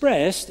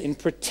expressed in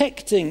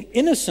protecting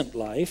innocent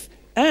life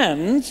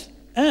and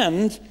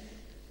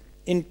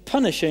in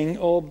punishing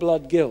all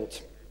blood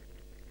guilt.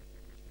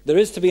 There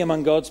is to be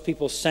among God's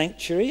people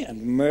sanctuary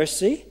and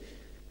mercy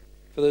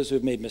for those who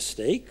have made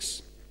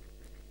mistakes,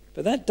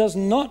 but that does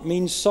not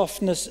mean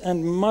softness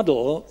and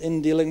muddle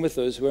in dealing with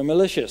those who are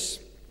malicious.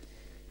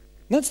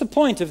 And that's the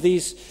point of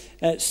these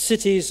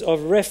cities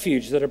of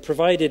refuge that are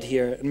provided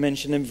here and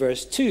mentioned in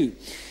verse 2.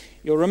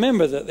 You'll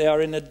remember that they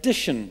are in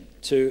addition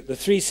to the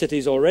 3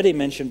 cities already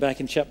mentioned back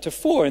in chapter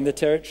 4 in the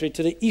territory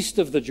to the east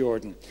of the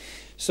Jordan.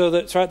 So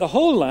that throughout the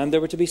whole land there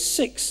were to be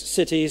 6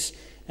 cities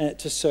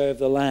to serve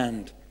the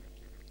land.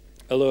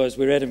 Although, as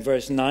we read in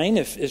verse 9,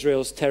 if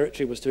Israel's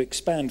territory was to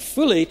expand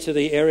fully to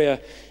the area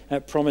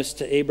promised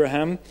to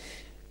Abraham,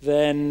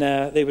 then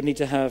they would need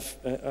to have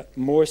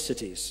more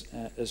cities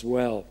as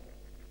well.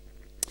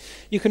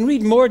 You can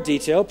read more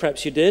detail,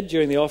 perhaps you did,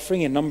 during the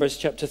offering in Numbers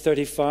chapter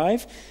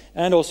 35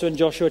 and also in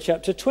Joshua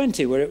chapter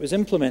 20 where it was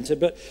implemented.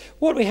 But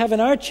what we have in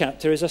our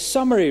chapter is a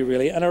summary,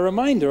 really, and a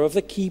reminder of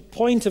the key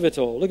point of it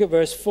all. Look at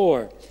verse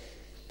 4.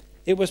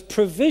 It was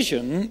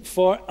provision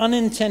for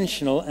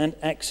unintentional and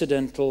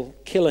accidental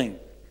killing,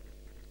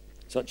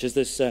 such as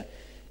this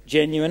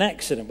genuine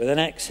accident with an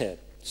axe head,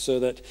 so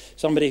that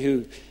somebody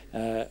who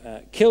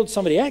killed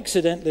somebody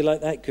accidentally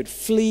like that could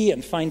flee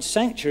and find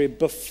sanctuary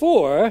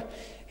before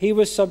he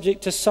was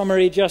subject to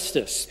summary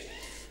justice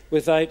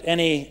without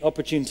any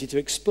opportunity to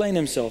explain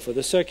himself or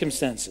the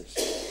circumstances.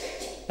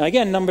 Now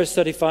again, Numbers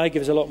 35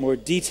 gives a lot more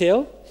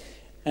detail,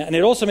 and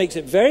it also makes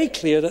it very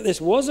clear that this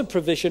was a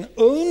provision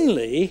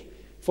only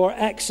for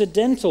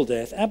accidental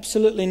death,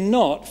 absolutely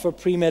not for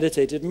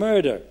premeditated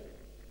murder.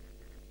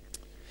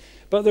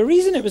 But the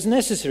reason it was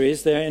necessary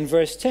is there in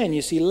verse 10.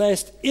 You see,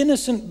 lest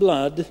innocent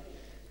blood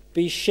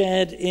be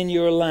shed in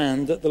your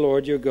land that the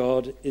Lord your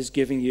God is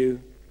giving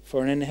you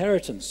for an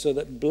inheritance, so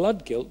that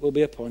blood guilt will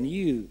be upon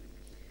you.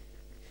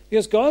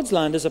 Because God's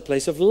land is a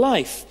place of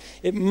life.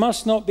 It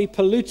must not be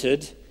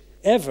polluted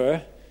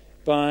ever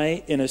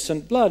by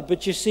innocent blood.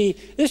 But you see,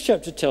 this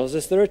chapter tells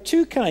us there are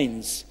 2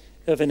 kinds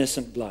of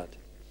innocent blood.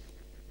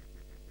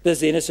 There's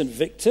the innocent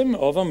victim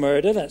of a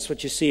murder. That's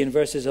what you see in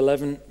verses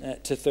 11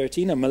 to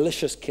 13, a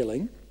malicious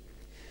killing.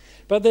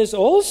 But there's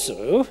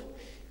also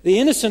the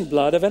innocent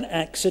blood of an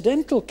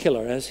accidental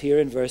killer, as here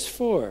in verse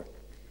 4.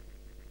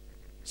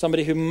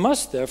 Somebody who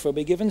must therefore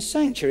be given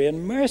sanctuary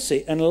and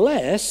mercy,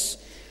 unless,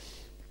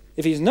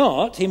 if he's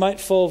not, he might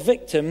fall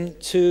victim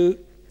to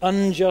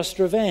unjust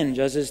revenge,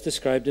 as is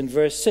described in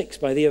verse 6,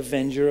 by the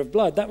avenger of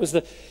blood. That was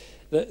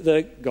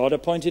the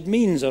God-appointed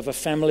means of a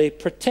family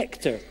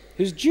protector,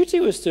 whose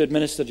duty was to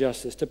administer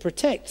justice, to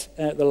protect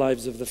the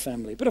lives of the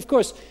family. But of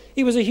course,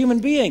 he was a human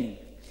being.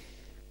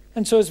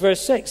 And so as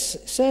verse 6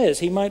 says,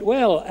 he might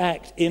well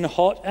act in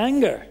hot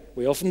anger.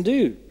 We often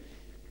do,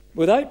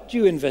 without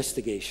due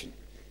investigation.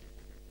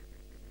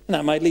 And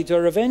that might lead to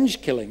a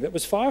revenge killing that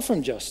was far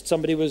from just.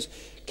 Somebody was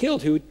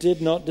killed who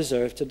did not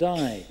deserve to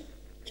die.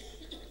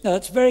 Now,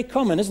 that's very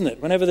common, isn't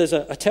it? Whenever there's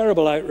a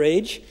terrible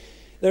outrage,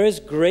 there is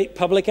great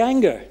public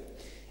anger.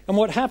 And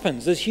what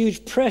happens? There's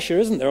huge pressure,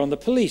 isn't there, on the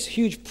police,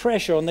 huge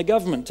pressure on the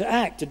government to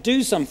act, to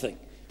do something,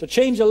 to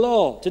change a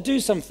law, to do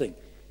something,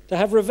 to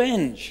have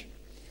revenge.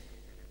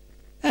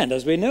 And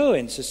as we know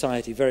in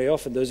society, very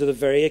often those are the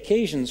very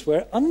occasions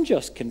where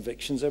unjust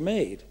convictions are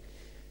made.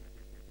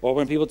 Or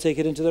when people take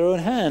it into their own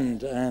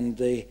hand and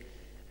they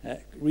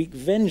wreak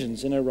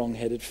vengeance in a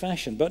wrong-headed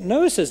fashion. But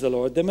no, says the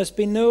Lord, there must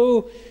be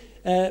no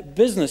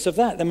business of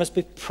that. There must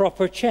be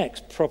proper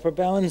checks, proper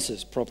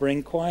balances, proper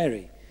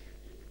inquiry.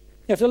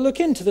 You have to look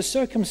into the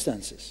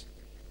circumstances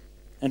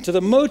and to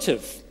the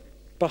motive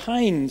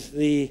behind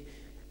the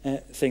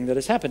thing that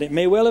has happened. It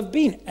may well have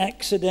been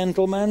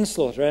accidental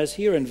manslaughter, as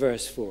here in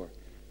verse 4.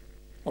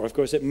 Or, of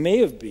course, it may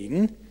have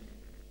been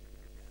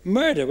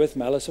murder with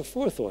malice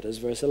aforethought, as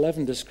verse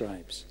 11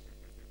 describes.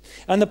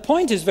 And the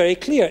point is very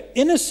clear.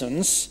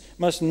 Innocence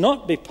must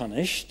not be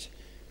punished,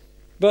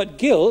 but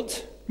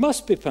guilt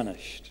must be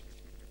punished.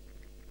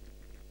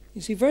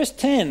 You see, verse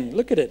 10,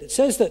 look at it. It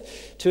says that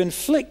to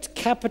inflict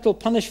capital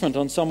punishment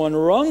on someone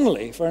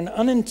wrongly for an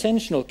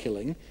unintentional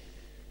killing,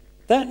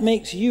 that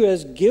makes you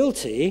as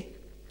guilty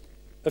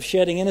of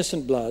shedding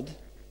innocent blood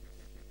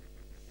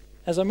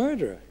as a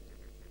murderer.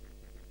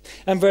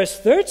 And verse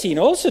 13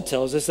 also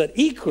tells us that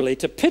equally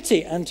to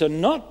pity and to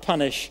not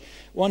punish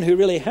one who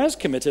really has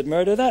committed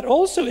murder, that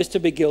also is to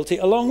be guilty,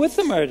 along with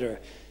the murderer,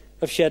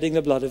 of shedding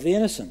the blood of the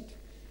innocent.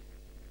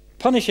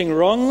 Punishing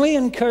wrongly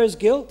incurs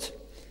guilt,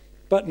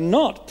 but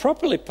not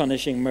properly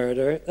punishing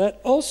murder,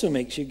 that also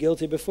makes you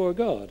guilty before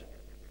God.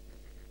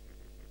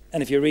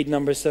 And if you read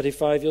Numbers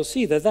 35, you'll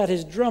see that that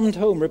is drummed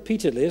home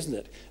repeatedly, isn't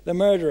it? The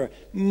murderer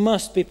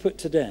must be put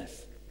to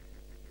death.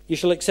 You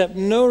shall accept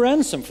no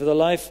ransom for the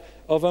life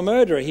of a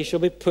murderer. He shall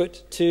be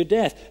put to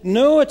death.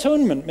 No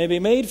atonement may be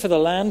made for the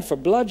land for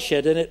blood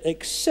shed in it,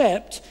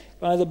 except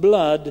by the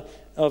blood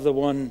of the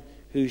one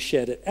who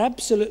shed it.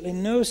 Absolutely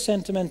no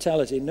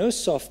sentimentality, no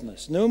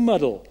softness, no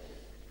muddle.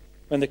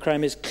 When the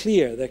crime is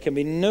clear, there can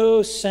be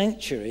no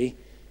sanctuary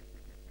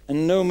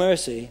and no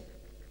mercy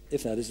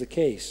if that is the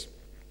case.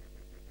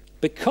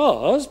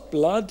 Because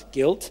blood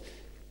guilt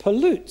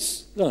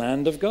pollutes the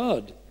land of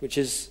God, which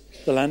is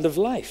the land of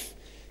life.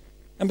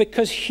 And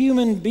because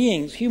human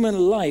beings, human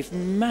life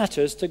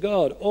matters to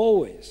God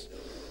always.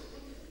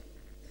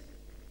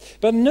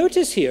 But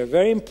notice here,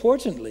 very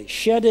importantly,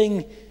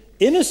 shedding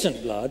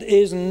innocent blood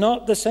is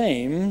not the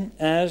same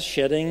as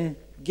shedding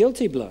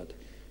guilty blood.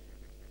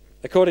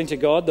 According to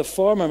God, the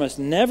former must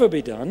never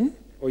be done,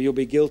 or you'll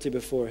be guilty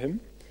before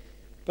him.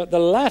 But the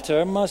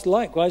latter must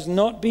likewise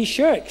not be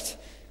shirked.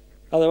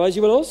 Otherwise,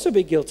 you will also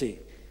be guilty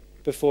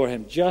before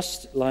him,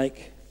 just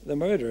like the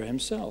murderer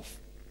himself.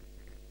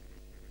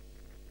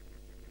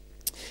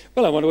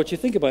 Well, I wonder what you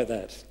think about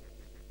that.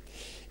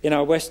 In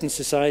our Western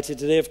society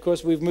today, of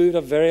course, we've moved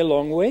a very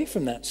long way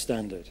from that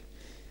standard.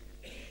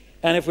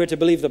 And if we're to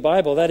believe the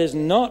Bible, that is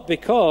not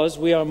because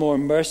we are more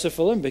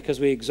merciful and because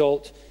we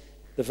exalt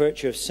the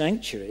virtue of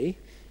sanctuary,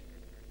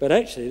 but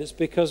actually it's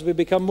because we've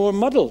become more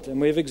muddled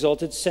and we've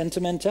exalted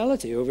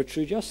sentimentality over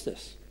true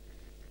justice.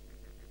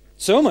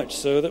 So much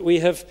so that we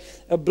have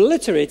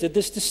obliterated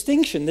this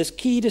distinction, this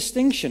key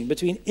distinction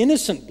between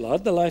innocent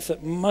blood, the life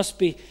that must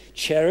be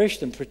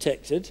cherished and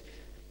protected,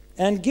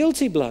 and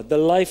guilty blood, the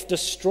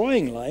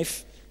life-destroying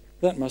life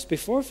that must be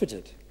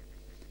forfeited.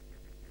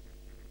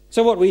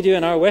 So what we do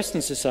in our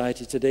Western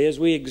society today is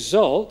we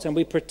exalt and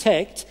we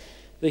protect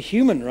the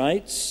human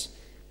rights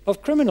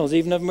of criminals,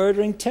 even of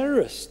murdering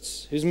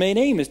terrorists, whose main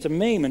aim is to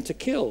maim and to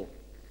kill.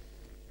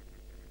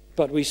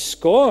 But we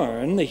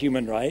scorn the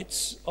human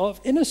rights of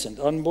innocent,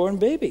 unborn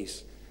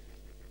babies,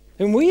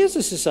 whom we as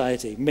a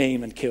society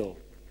maim and kill.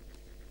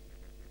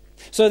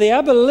 So the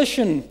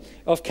abolition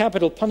of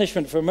capital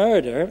punishment for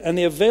murder and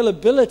the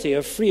availability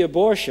of free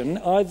abortion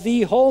are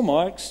the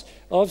hallmarks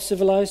of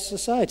civilized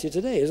society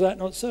today. Is that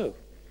not so?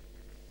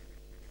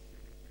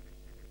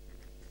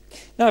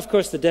 Now, of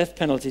course, the death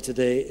penalty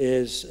today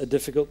is a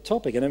difficult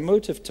topic, an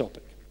emotive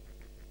topic.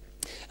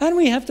 And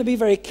we have to be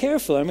very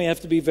careful and we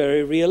have to be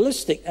very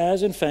realistic,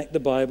 as in fact the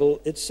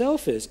Bible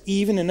itself is.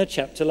 Even in a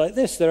chapter like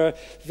this, there are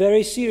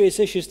very serious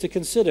issues to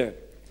consider.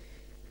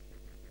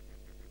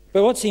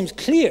 But what seems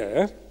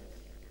clear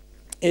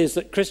is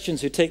that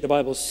Christians who take the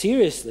Bible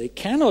seriously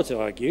cannot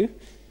argue,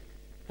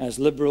 as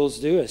liberals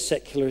do, as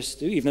secularists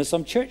do, even as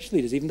some church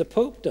leaders, even the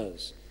Pope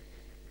does,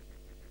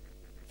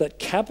 that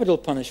capital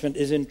punishment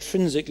is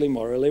intrinsically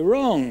morally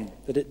wrong,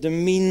 that it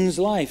demeans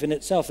life in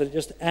itself, that it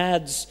just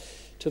adds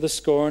to the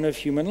scorn of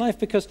human life,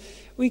 because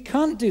we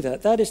can't do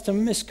that. That is to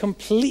miss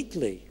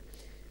completely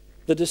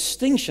the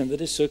distinction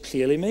that is so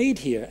clearly made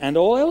here and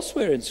all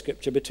elsewhere in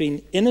Scripture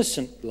between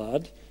innocent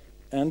blood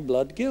and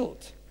blood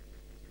guilt.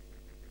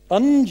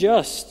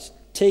 Unjust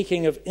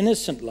taking of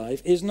innocent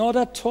life is not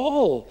at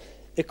all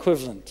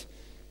equivalent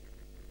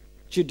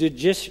to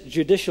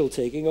judicial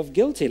taking of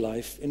guilty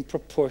life in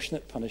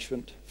proportionate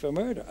punishment for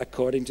murder,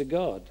 according to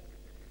God.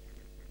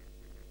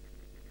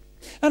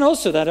 And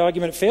also that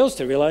argument fails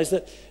to realize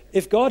that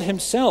if God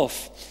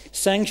himself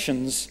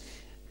sanctions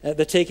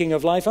the taking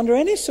of life under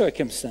any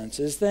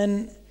circumstances,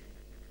 then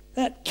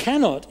that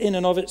cannot in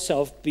and of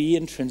itself be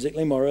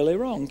intrinsically morally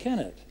wrong, can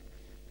it?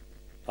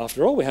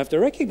 After all, we have to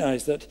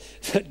recognize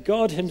that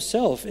God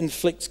himself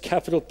inflicts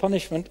capital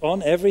punishment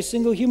on every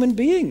single human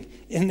being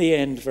in the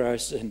end for our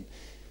sin.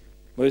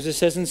 Moses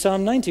says in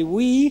Psalm 90,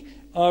 "We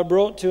are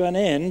brought to an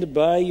end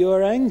by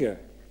your anger.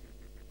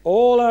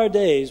 All our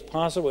days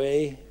pass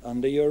away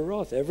under your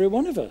wrath." Every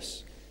one of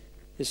us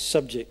is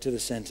subject to the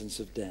sentence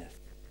of death.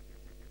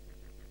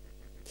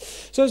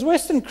 So as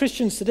Western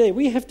Christians today,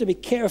 we have to be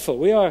careful.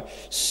 We are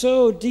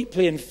so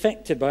deeply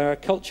infected by our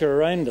culture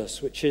around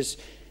us, which is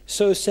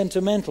so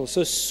sentimental,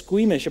 so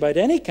squeamish about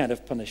any kind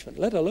of punishment,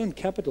 let alone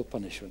capital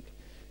punishment.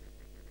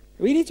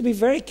 We need to be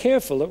very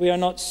careful that we are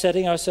not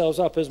setting ourselves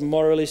up as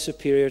morally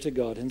superior to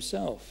God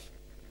himself.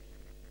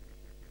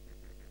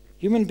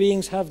 Human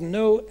beings have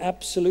no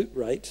absolute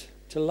right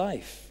to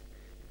life,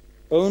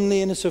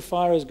 only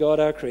insofar as God,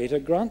 our Creator,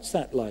 grants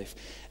that life.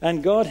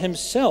 And God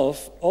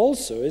himself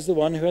also is the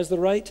one who has the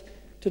right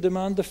to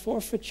demand the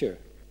forfeiture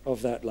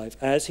of that life,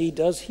 as he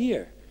does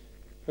here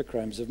for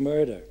crimes of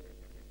murder.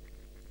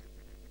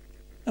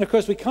 And of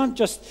course, we can't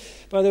just,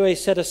 by the way,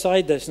 set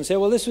aside this and say,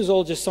 well, this was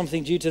all just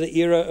something due to the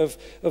era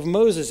of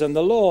Moses and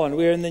the law, and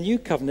we're in the new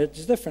covenant,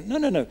 it's different.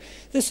 No.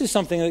 This is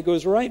something that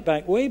goes right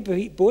back, way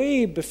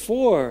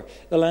before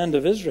the land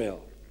of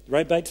Israel,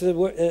 right back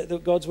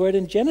to God's word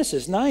in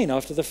Genesis 9,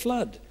 after the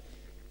flood.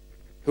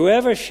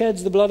 Whoever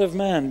sheds the blood of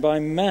man, by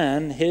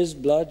man his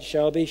blood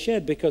shall be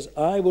shed, because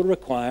I will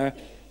require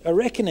a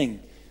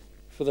reckoning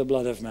for the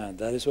blood of man.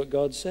 That is what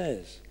God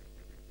says.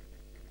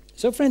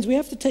 So, friends, we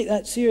have to take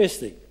that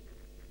seriously.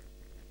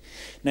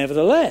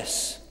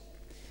 Nevertheless,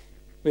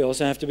 we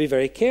also have to be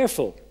very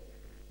careful,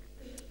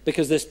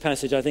 because this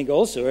passage, I think,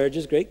 also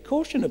urges great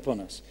caution upon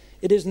us.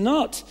 It is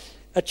not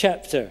a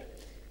chapter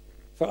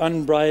for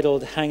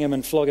unbridled hang 'em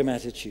and flog 'em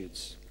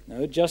attitudes.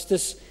 No,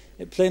 justice,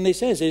 it plainly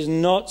says, is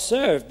not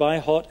served by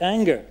hot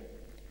anger,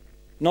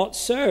 not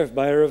served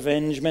by a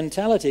revenge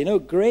mentality. No,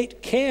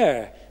 great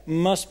care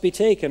must be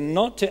taken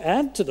not to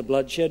add to the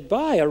bloodshed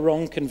by a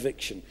wrong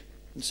conviction,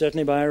 and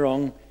certainly by a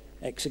wrong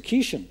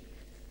execution.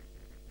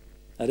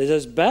 That is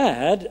as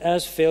bad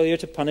as failure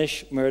to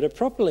punish murder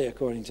properly,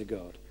 according to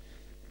God.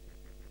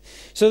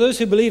 So those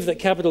who believe that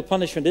capital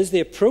punishment is the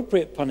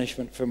appropriate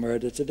punishment for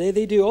murder today,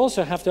 they do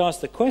also have to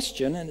ask the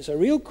question, and it's a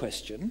real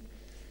question,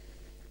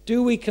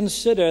 do we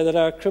consider that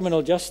our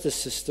criminal justice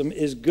system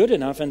is good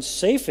enough and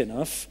safe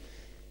enough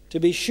to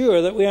be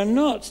sure that we are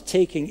not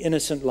taking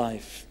innocent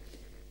life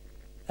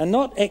and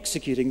not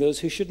executing those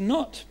who should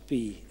not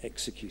be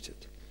executed?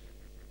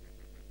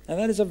 And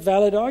that is a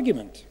valid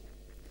argument.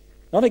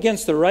 Not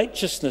against the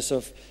righteousness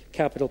of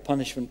capital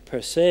punishment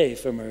per se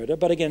for murder,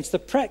 but against the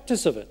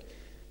practice of it,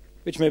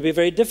 which may be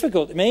very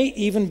difficult. It may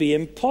even be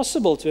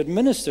impossible to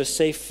administer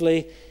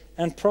safely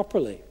and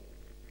properly.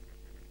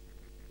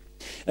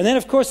 And then,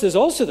 of course, there's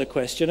also the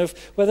question of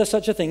whether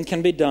such a thing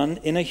can be done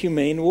in a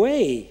humane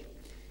way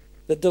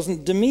that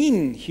doesn't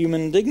demean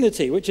human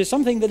dignity, which is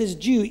something that is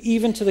due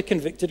even to the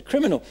convicted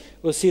criminal.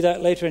 We'll see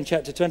that later in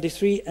chapter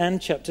 23 and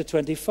chapter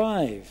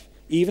 25.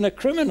 Even a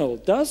criminal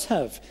does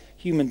have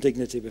human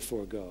dignity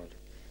before God.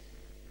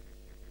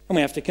 And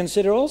we have to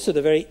consider also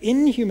the very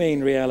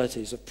inhumane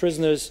realities of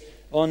prisoners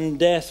on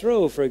death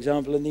row, for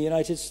example, in the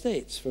United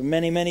States for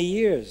many, many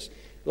years.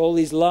 All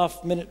these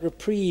last-minute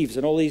reprieves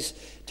and all these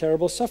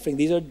terrible suffering.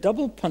 These are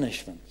double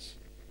punishments.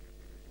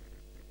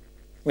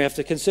 We have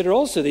to consider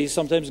also these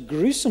sometimes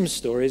gruesome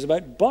stories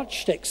about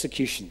botched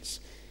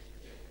executions.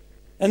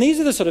 And these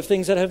are the sort of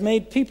things that have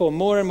made people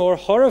more and more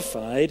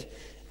horrified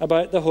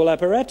about the whole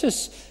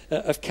apparatus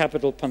of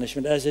capital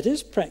punishment as it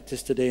is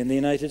practiced today in the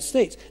United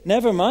States.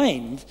 Never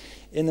mind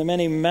in the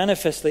many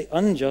manifestly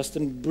unjust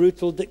and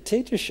brutal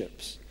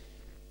dictatorships,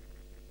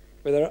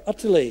 where there are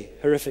utterly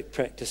horrific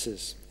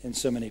practices in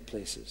so many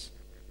places.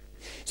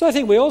 So I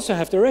think we also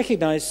have to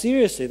recognize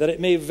seriously that it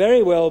may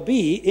very well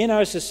be in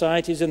our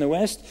societies in the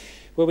West,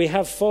 where we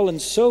have fallen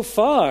so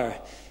far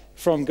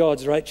from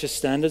God's righteous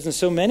standards in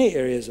so many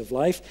areas of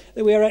life,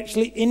 that we are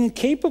actually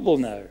incapable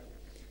now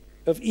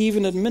of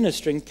even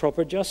administering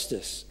proper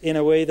justice in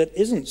a way that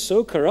isn't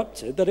so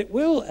corrupted that it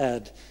will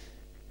add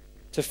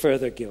to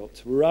further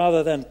guilt,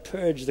 rather than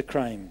purge the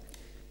crime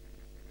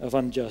of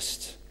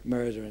unjust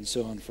murder and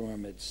so on from our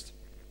midst.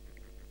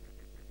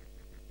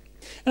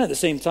 And at the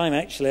same time,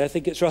 actually, I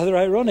think it's rather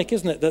ironic,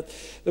 isn't it, that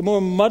the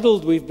more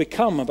muddled we've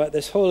become about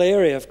this whole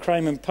area of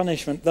crime and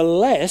punishment, the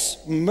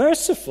less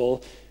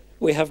merciful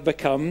we have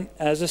become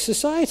as a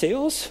society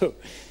also.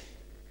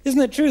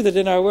 Isn't it true that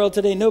in our world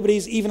today,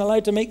 nobody's even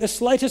allowed to make the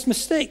slightest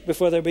mistake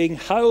before they're being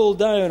howled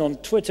down on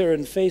Twitter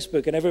and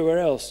Facebook and everywhere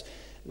else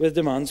with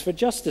demands for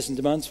justice and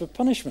demands for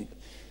punishment?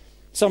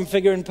 Some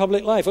figure in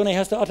public life only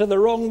has to utter the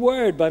wrong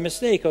word by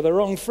mistake or the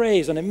wrong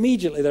phrase, and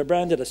immediately they're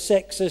branded a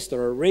sexist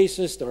or a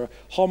racist or a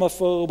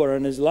homophobe or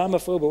an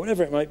Islamophobe or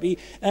whatever it might be,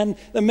 and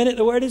the minute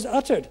the word is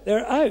uttered,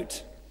 they're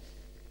out.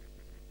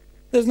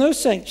 There's no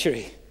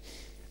sanctuary.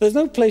 There's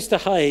no place to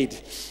hide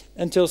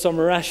until some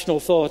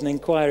rational thought and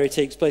inquiry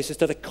takes place as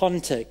to the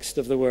context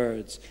of the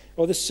words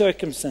or the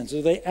circumstances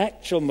or the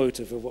actual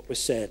motive of what was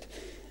said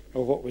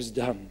or what was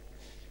done.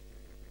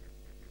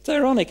 It's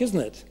ironic,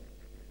 isn't it?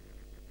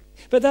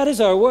 But that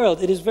is our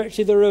world. It is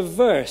virtually the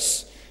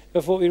reverse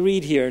of what we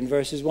read here in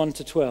verses 1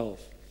 to 12.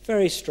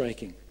 Very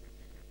striking.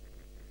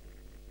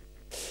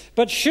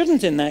 But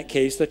shouldn't, in that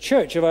case, the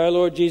church of our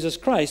Lord Jesus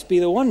Christ be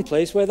the one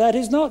place where that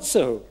is not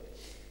so?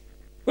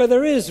 Where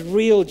there is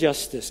real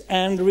justice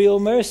and real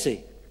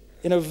mercy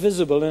in a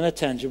visible and a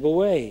tangible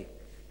way.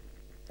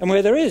 And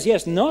where there is,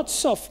 yes, not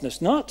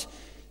softness, not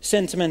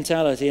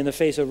sentimentality in the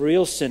face of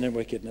real sin and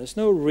wickedness,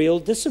 no real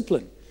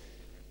discipline,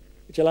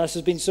 which alas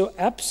has been so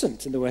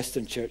absent in the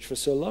Western church for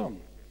so long.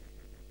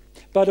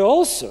 But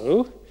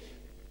also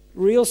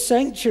real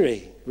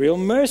sanctuary, real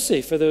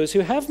mercy for those who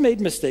have made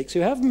mistakes,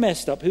 who have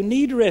messed up, who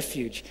need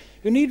refuge,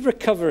 who need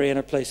recovery and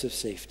a place of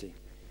safety.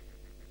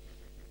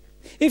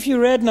 If you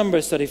read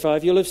Numbers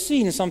 35, you'll have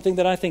seen something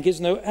that I think is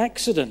no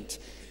accident,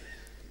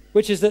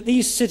 which is that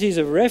these cities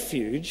of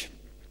refuge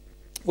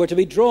were to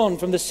be drawn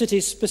from the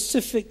cities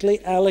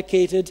specifically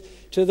allocated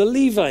to the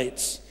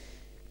Levites.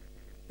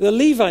 The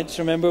Levites,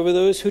 remember, were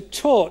those who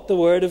taught the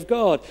Word of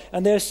God,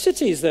 and their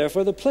cities,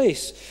 therefore, the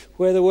place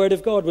where the Word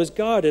of God was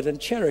guarded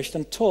and cherished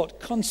and taught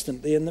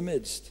constantly in the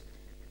midst.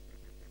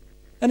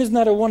 And isn't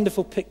that a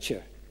wonderful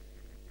picture?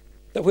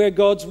 That where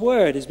God's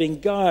Word is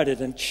being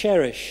guarded and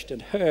cherished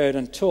and heard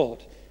and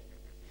taught,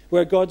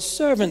 where God's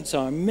servants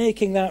are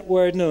making that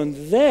Word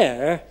known,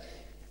 there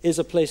is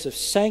a place of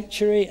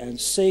sanctuary and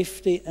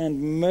safety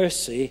and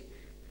mercy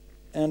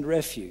and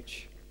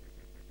refuge.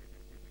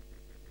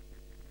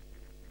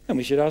 And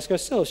we should ask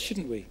ourselves,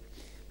 shouldn't we?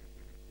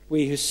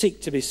 We who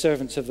seek to be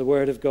servants of the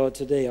Word of God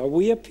today, are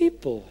we a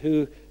people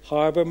who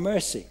harbor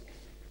mercy,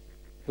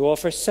 who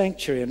offer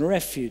sanctuary and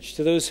refuge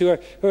to those who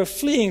are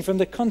fleeing from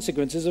the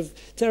consequences of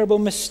terrible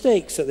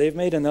mistakes that they've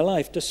made in their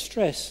life,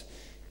 distress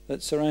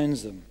that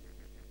surrounds them?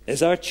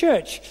 Is our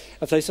church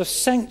a place of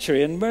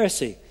sanctuary and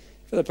mercy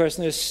for the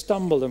person who has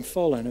stumbled and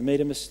fallen and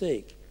made a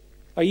mistake?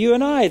 Are you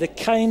and I the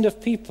kind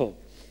of people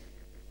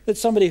that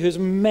somebody who's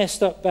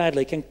messed up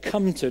badly can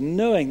come to,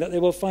 knowing that they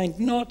will find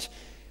not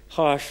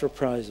harsh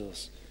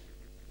reprisals,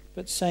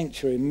 but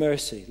sanctuary,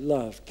 mercy,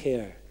 love,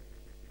 care?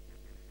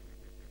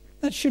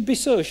 That should be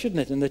so, shouldn't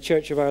it, in the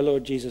church of our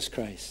Lord Jesus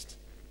Christ?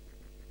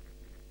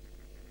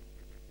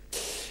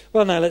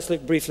 Well, now let's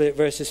look briefly at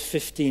verses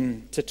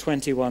 15 to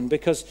 21,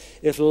 because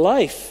if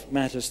life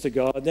matters to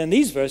God, then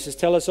these verses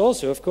tell us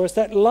also, of course,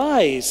 that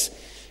lies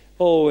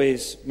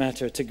always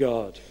matter to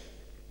God.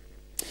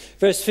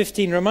 Verse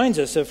 15 reminds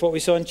us of what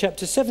we saw in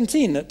chapter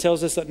 17, that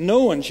tells us that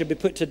no one should be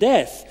put to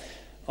death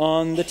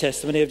on the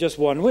testimony of just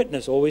one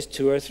witness, always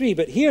two or three.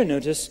 But here,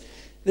 notice,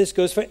 this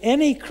goes for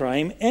any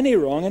crime, any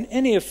wrong, and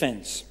any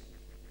offense.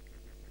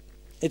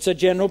 It's a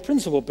general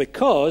principle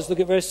because,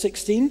 look at verse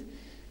 16,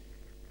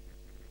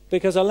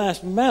 because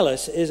alas,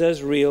 malice is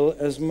as real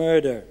as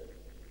murder.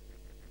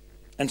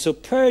 And so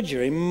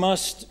perjury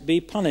must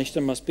be punished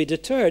and must be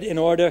deterred in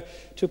order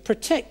to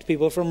protect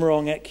people from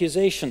wrong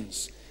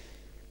accusations,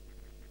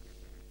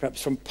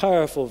 perhaps from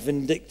powerful,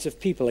 vindictive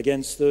people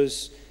against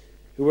those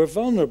who were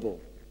vulnerable.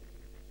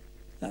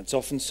 That's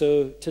often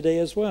so today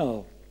as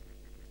well.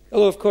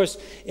 Although, of course,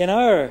 in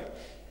our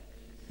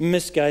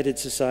misguided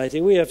society,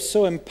 we have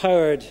so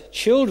empowered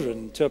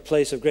children to a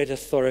place of great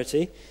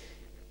authority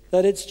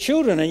that it's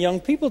children and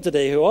young people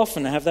today who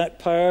often have that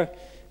power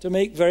to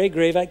make very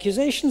grave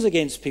accusations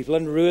against people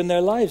and ruin their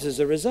lives as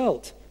a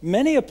result.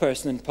 Many a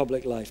person in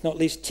public life, not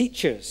least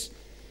teachers,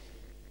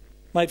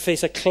 might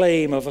face a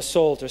claim of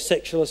assault or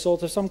sexual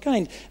assault of some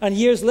kind. And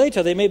years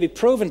later, they may be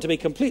proven to be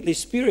completely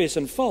spurious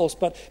and false,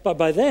 but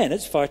by then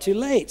it's far too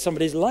late.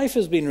 Somebody's life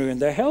has been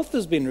ruined, their health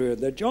has been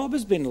ruined, their job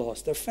has been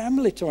lost, their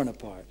family torn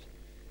apart.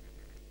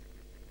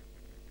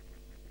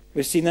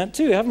 We've seen that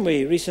too, haven't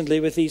we, recently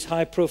with these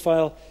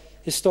high-profile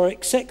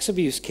historic sex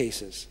abuse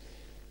cases.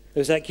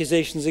 Those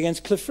accusations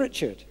against Cliff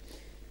Richard,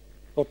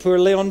 or poor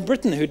Leon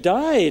Britton, who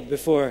died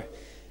before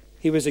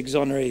he was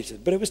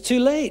exonerated. But it was too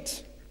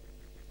late.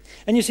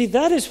 And you see,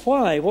 that is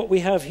why what we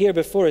have here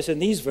before us in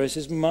these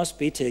verses must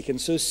be taken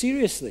so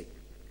seriously.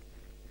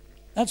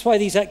 That's why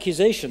these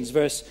accusations,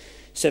 verse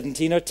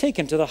 17, are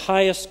taken to the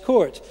highest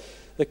court,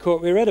 the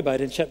court we read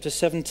about in chapter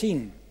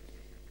 17.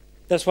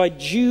 That's why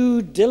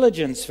due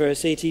diligence,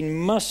 verse 18,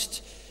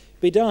 must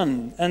be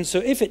done. And so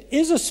if it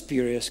is a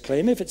spurious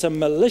claim, if it's a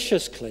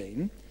malicious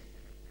claim,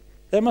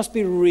 there must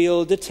be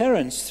real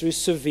deterrence through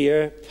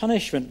severe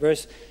punishment.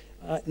 Verse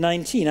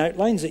 19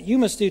 outlines that you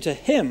must do to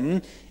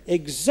him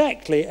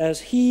exactly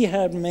as he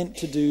had meant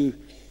to do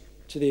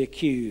to the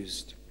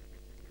accused.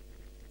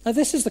 Now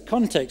this is the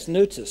context,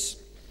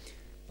 notice,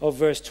 of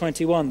verse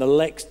 21, the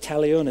lex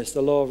talionis,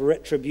 the law of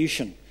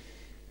retribution,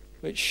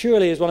 which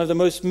surely is one of the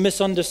most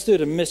misunderstood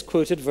and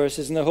misquoted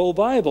verses in the whole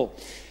Bible.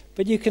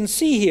 But you can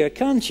see here,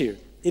 can't you?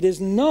 It is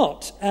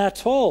not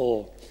at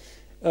all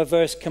a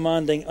verse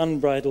commanding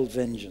unbridled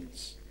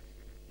vengeance.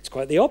 It's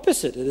quite the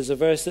opposite. It is a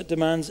verse that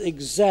demands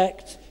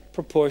exact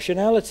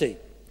proportionality.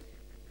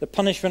 The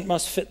punishment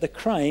must fit the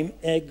crime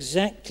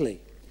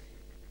exactly.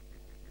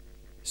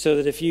 So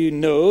that if you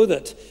know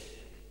that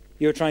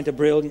you're trying to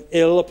bring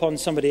ill upon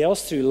somebody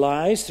else through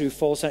lies, through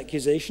false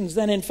accusations,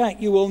 then in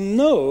fact you will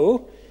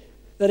know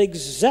that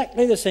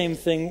exactly the same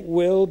thing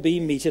will be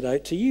meted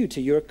out to you, to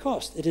your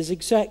cost. It is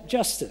exact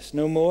justice,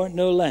 no more,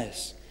 no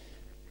less.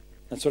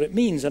 That's what it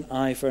means, an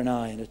eye for an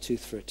eye and a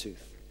tooth for a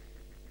tooth.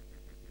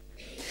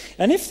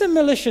 And if the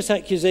malicious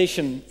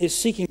accusation is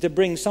seeking to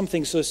bring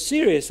something so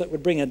serious that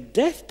would bring a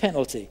death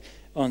penalty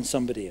on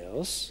somebody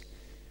else,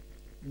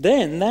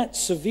 then that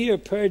severe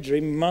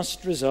perjury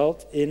must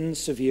result in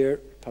severe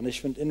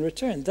punishment in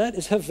return. That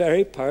is a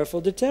very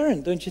powerful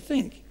deterrent, don't you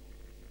think?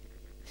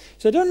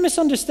 So don't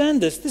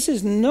misunderstand this. This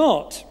is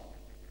not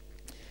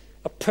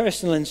a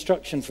personal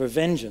instruction for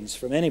vengeance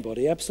from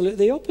anybody.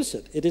 Absolutely the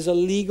opposite. It is a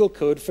legal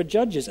code for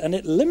judges, and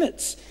it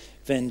limits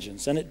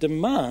vengeance, and it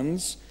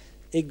demands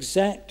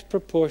exact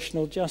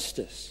proportional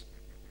justice.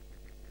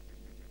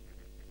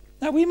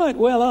 Now, we might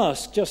well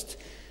ask just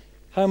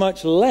how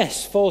much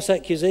less false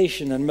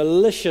accusation and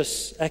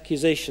malicious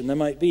accusation there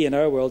might be in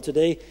our world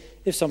today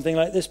if something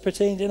like this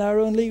pertained in our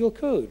own legal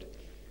code.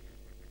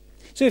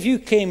 So if you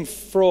claim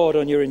fraud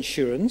on your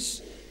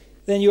insurance,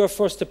 then you are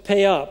forced to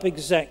pay up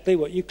exactly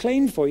what you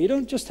claimed for. You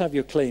don't just have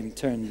your claim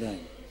turned down.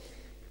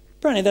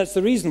 Apparently that's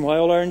the reason why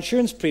all our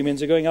insurance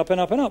premiums are going up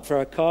and up and up for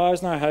our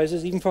cars and our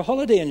houses, even for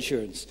holiday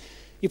insurance.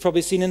 You've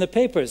probably seen in the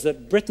papers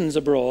that Britons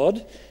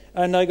abroad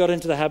are now got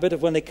into the habit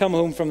of when they come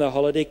home from their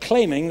holiday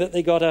claiming that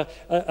they got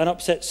an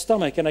upset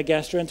stomach and a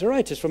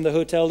gastroenteritis from the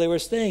hotel they were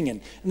staying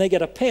in, and they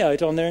get a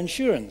payout on their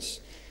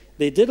insurance.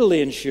 They diddle the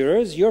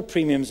insurers, your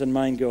premiums and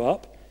mine go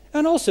up,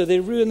 and also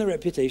they ruin the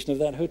reputation of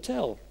that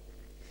hotel.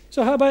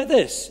 So how about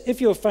this? If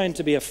you're found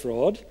to be a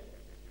fraud,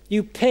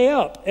 you pay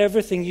up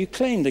everything you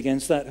claimed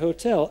against that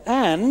hotel,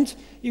 and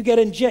you get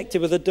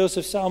injected with a dose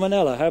of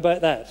salmonella. How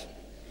about that?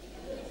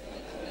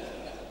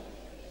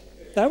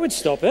 That would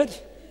stop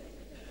it.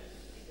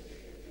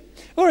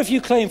 Or if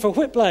you claim for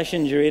whiplash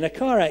injury in a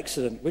car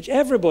accident, which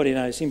everybody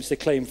now seems to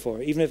claim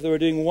for, even if they were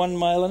doing 1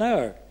 mile an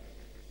hour.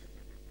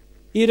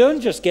 You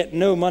don't just get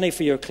no money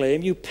for your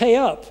claim, you pay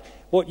up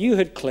what you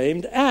had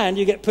claimed, and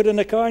you get put in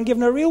a car and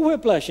given a real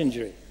whiplash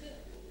injury.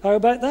 How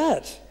about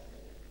that?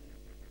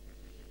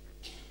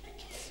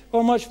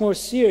 Or much more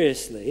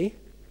seriously,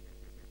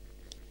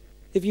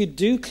 if you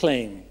do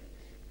claim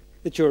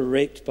that you're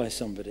raped by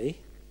somebody,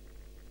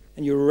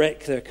 and you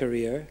wreck their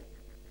career,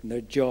 and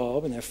their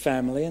job, and their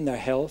family, and their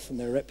health, and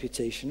their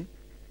reputation,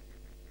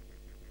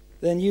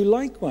 then you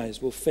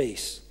likewise will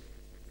face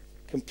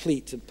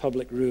complete and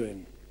public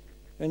ruin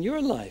in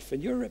your life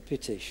and your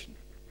reputation.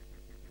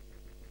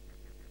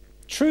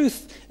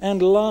 Truth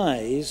and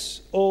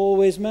lies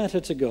always matter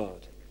to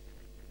God.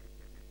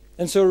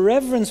 And so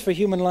reverence for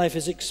human life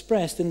is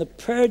expressed in the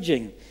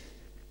purging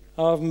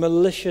of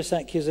malicious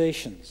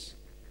accusations.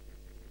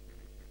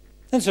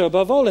 And so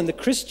above all, in the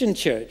Christian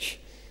church,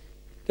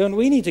 don't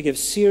we need to give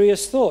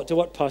serious thought to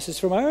what passes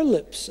from our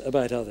lips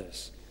about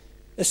others,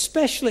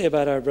 especially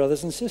about our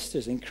brothers and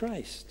sisters in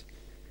Christ?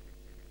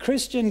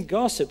 Christian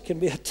gossip can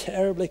be a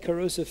terribly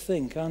corrosive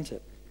thing, can't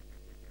it?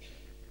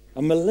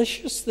 A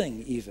malicious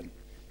thing, even.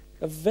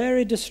 A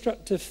very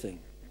destructive thing.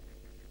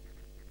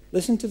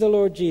 Listen to the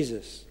Lord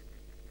Jesus.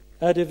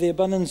 Out of the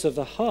abundance of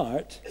the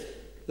heart,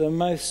 the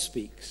mouth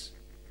speaks.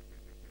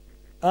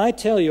 I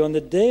tell you, on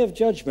the day of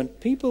judgment,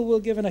 people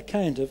will give an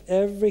account of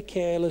every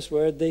careless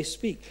word they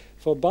speak.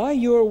 For by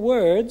your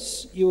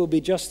words you will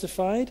be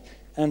justified,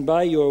 and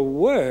by your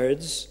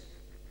words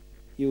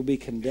you will be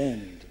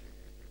condemned.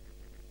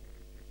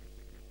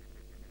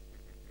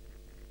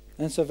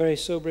 That's a very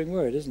sobering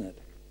word, isn't it?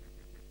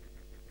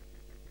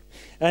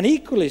 And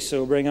equally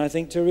sobering, I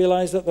think, to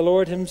realize that the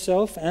Lord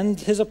himself and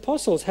his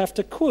apostles have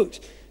to quote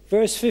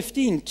verse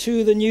 15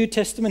 to the New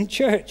Testament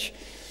church,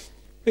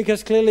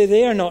 because clearly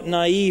they are not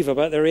naive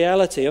about the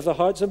reality of the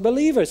hearts of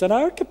believers and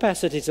our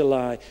capacity to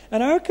lie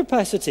and our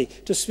capacity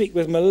to speak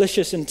with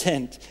malicious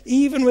intent,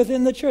 even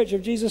within the church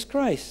of Jesus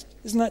Christ.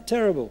 Isn't that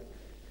terrible?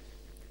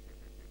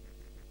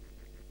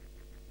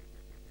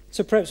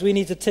 So perhaps we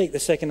need to take the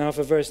second half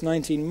of verse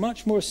 19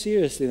 much more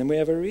seriously than we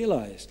ever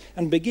realize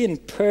and begin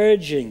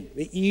purging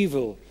the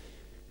evil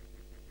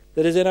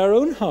that is in our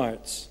own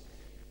hearts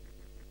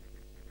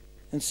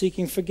and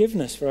seeking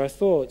forgiveness for our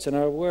thoughts and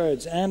our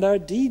words and our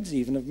deeds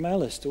even of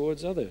malice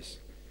towards others.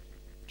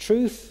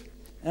 Truth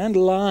and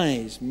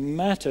lies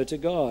matter to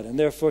God, and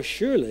therefore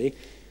surely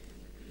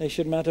they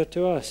should matter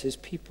to us, his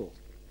people.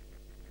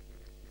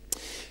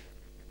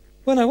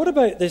 Well, now what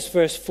about this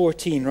verse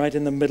 14 right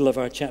in the middle of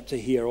our chapter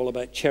here, all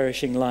about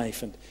cherishing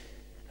life and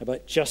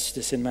about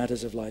justice in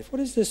matters of life?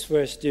 What is this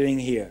verse doing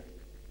here?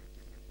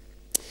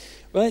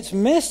 Well, its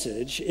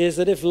message is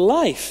that if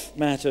life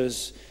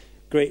matters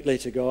greatly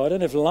to God,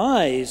 and if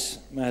lies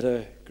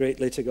matter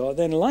greatly to God,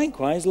 then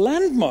likewise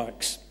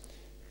landmarks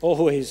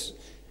always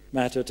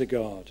matter to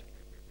God.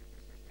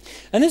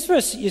 And this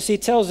verse, you see,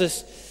 tells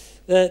us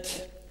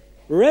that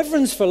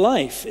reverence for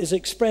life is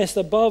expressed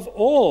above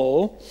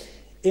all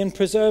in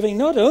preserving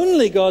not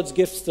only God's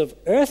gifts of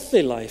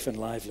earthly life and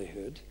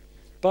livelihood,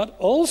 but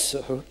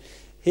also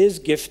his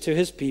gift to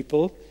his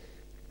people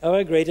of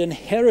a great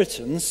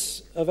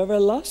inheritance of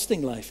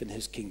everlasting life in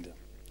his kingdom.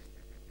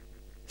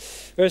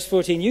 Verse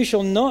 14, you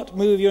shall not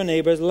move your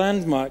neighbor's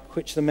landmark,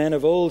 which the men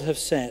of old have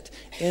set,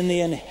 in the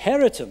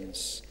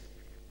inheritance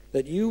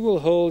that you will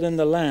hold in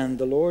the land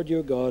the Lord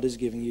your God is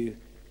giving you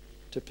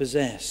to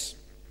possess.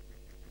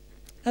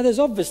 Now, there's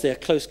obviously a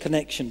close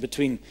connection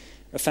between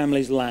a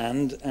family's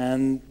land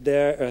and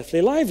their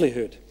earthly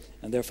livelihood,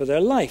 and therefore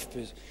their life.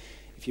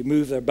 If you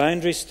move their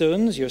boundary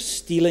stones, you're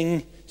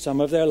stealing some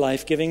of their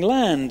life-giving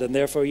land, and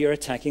therefore you're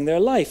attacking their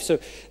life. So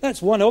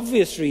that's one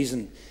obvious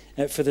reason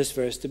for this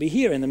verse to be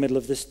here in the middle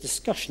of this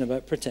discussion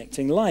about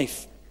protecting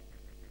life.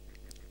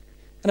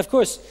 And of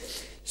course,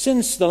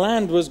 since the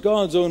land was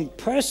God's own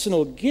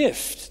personal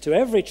gift to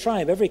every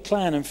tribe, every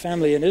clan and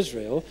family in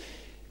Israel,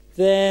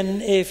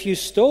 then if you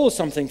stole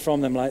something from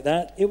them like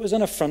that, it was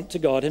an affront to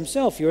God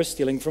himself. You were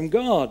stealing from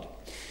God.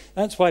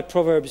 That's why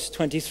Proverbs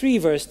 23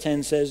 verse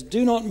 10 says,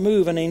 "Do not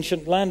move an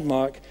ancient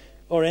landmark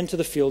or enter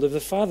the field of the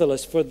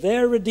fatherless, for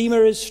their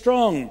Redeemer is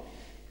strong,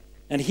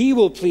 and he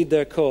will plead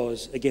their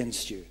cause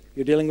against you."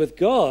 You're dealing with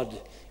God.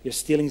 You're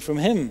stealing from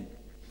him.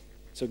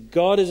 So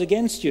God is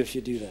against you if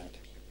you do that.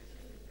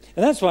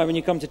 And that's why when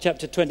you come to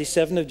chapter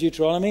 27 of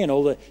Deuteronomy and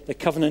all the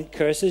covenant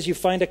curses, you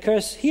find a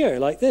curse here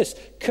like this.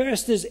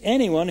 "Cursed is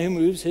anyone who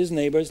moves his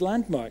neighbor's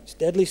landmark." It's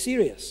deadly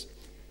serious.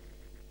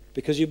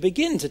 Because you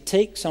begin to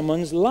take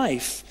someone's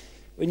life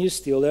when you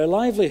steal their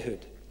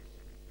livelihood.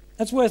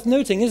 That's worth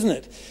noting, isn't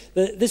it?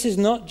 That this is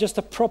not just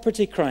a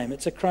property crime.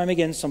 It's a crime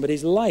against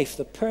somebody's life.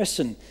 The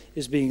person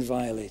is being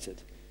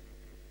violated.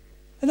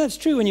 And that's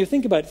true when you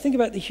think about it. Think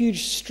about the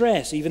huge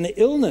stress, even the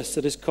illness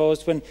that is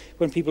caused when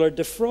people are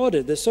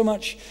defrauded. There's so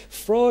much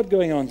fraud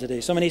going on today,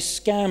 so many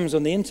scams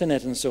on the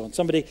internet and so on.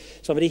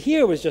 Somebody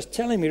here was just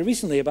telling me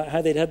recently about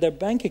how they'd had their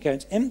bank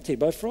accounts emptied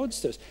by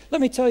fraudsters.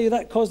 Let me tell you,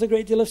 that caused a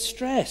great deal of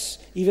stress,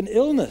 even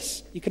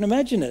illness. You can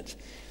imagine it.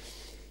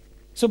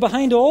 So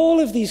behind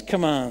all of these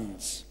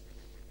commands,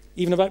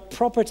 even about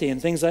property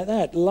and things like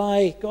that,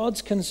 lie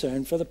God's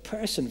concern for the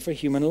person, for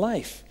human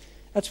life.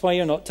 That's why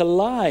you're not to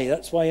lie.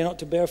 That's why you're not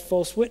to bear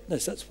false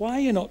witness. That's why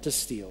you're not to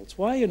steal. It's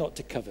why you're not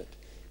to covet.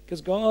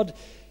 Because God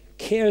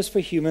cares for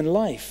human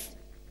life.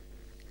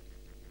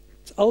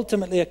 It's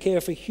ultimately a care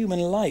for human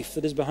life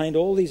that is behind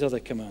all these other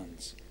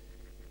commands.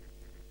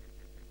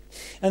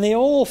 And they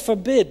all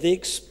forbid the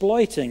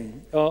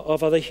exploiting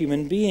of other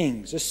human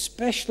beings,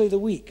 especially the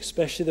weak,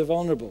 especially the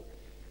vulnerable,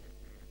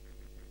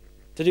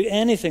 to do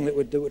anything that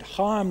would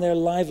harm their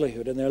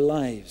livelihood and their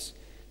lives.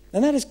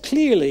 And that is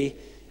clearly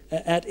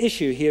at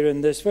issue here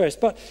in this verse.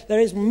 But there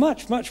is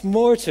much, much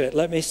more to it,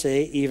 let me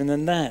say, even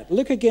than that.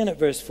 Look again at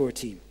verse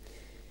 14.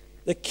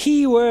 The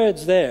key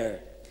words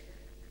there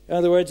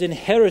are the words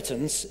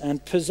inheritance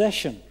and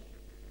possession.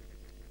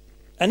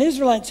 An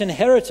Israelite's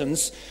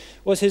inheritance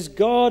was his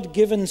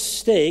God-given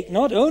stake,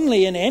 not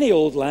only in any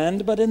old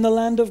land, but in the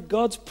land of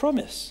God's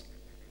promise.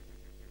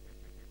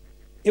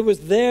 It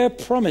was their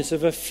promise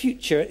of a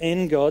future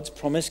in God's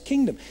promised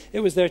kingdom. It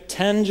was their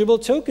tangible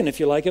token, if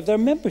you like, of their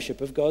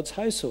membership of God's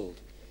household.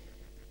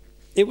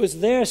 It was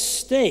their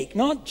stake,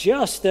 not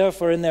just,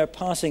 therefore, in their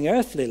passing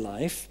earthly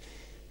life,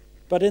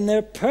 but in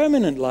their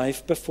permanent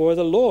life before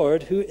the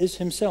Lord, who is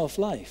himself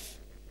life.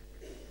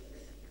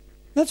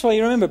 That's why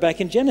you remember back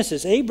in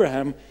Genesis,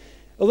 Abraham,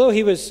 although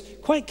he was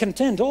quite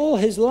content all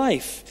his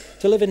life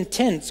to live in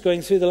tents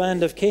going through the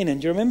land of Canaan,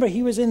 do you remember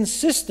he was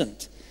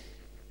insistent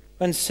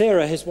when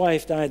Sarah, his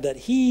wife, died, that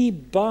he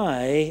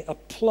buy a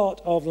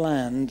plot of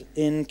land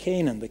in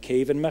Canaan, the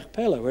cave in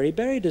Machpelah, where he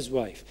buried his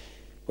wife,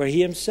 where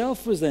he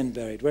himself was then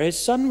buried, where his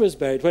son was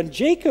buried. When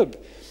Jacob,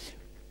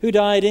 who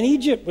died in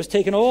Egypt, was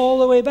taken all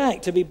the way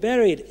back to be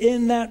buried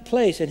in that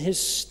place, in his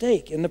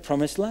stake in the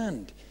promised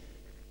land.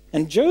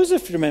 And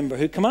Joseph, remember,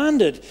 who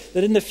commanded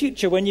that in the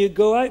future, when you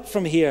go out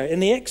from here, in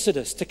the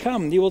Exodus to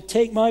come, you will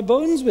take my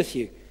bones with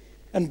you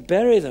and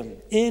bury them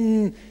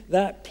in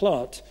that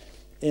plot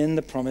in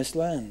the promised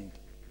land.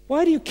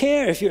 Why do you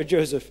care, if you're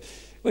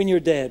Joseph, when you're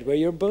dead, where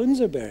your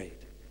bones are buried?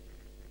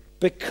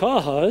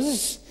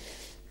 Because,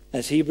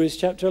 as Hebrews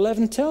chapter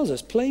 11 tells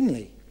us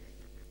plainly,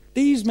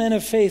 these men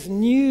of faith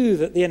knew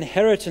that the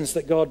inheritance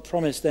that God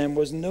promised them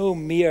was no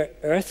mere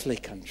earthly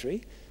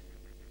country,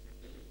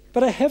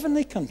 but a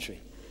heavenly country.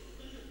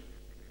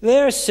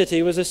 Their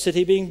city was a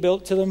city being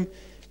built to them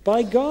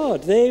by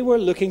God. They were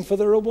looking for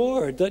the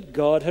reward that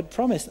God had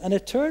promised, an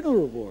eternal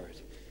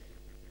reward.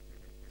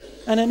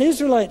 And an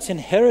Israelite's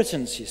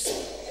inheritance, you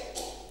see,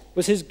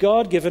 was his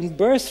God-given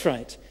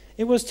birthright.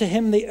 It was to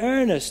him the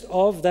earnest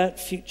of that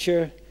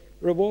future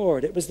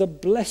reward. It was the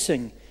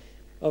blessing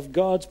of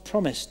God's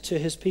promise to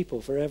his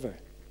people forever.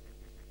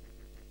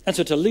 And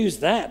so to lose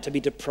that, to be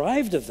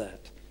deprived of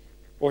that,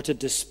 or to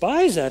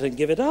despise that and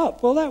give it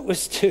up, well, that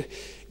was to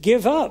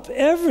give up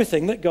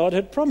everything that God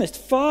had promised,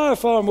 far,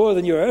 far more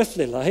than your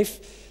earthly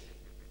life,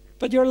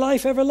 but your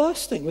life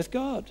everlasting with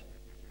God.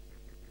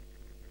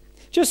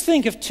 Just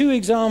think of two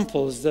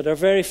examples that are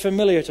very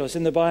familiar to us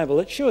in the Bible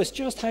that show us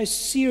just how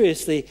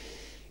seriously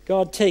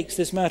God takes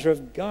this matter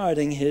of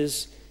guarding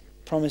his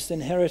promised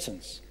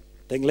inheritance.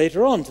 Think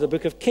later on to the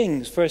book of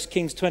Kings, 1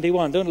 Kings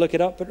 21. Don't look it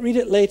up, but read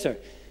it later.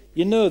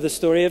 You know the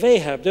story of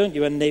Ahab, don't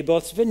you, and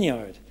Naboth's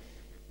vineyard.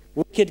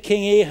 Wicked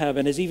King Ahab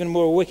and his even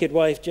more wicked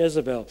wife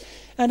Jezebel.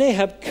 And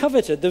Ahab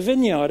coveted the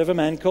vineyard of a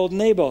man called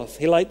Naboth.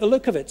 He liked the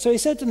look of it. So he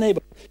said to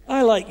Naboth,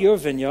 I like your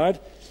vineyard.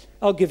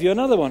 I'll give you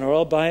another one, or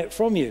I'll buy it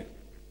from you.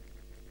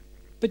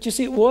 But you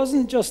see, it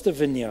wasn't just a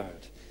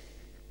vineyard.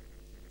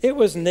 It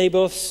was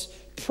Naboth's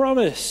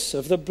promise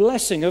of the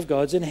blessing of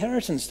God's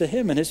inheritance to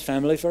him and his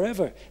family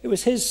forever. It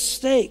was his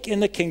stake in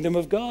the kingdom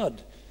of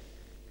God.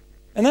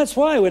 And that's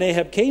why when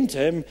Ahab came to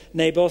him,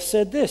 Naboth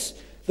said this,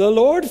 The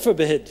Lord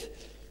forbid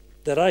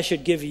that I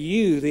should give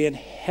you the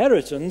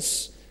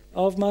inheritance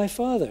of my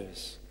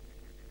fathers.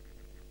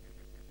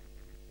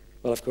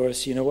 Well, of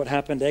course, you know what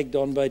happened. Egged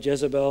on by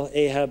Jezebel,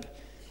 Ahab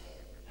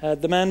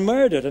had the man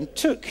murdered and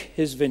took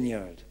his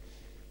vineyard.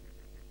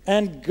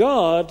 And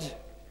God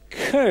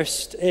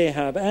cursed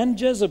Ahab and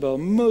Jezebel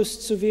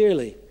most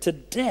severely to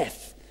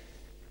death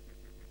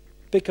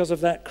because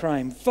of that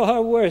crime,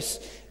 far worse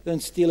than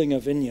stealing a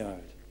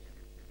vineyard,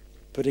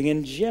 putting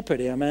in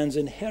jeopardy a man's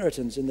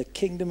inheritance in the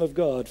kingdom of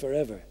God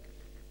forever.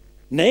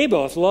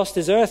 Naboth lost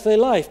his earthly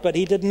life, but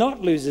he did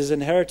not lose his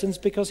inheritance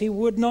because he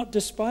would not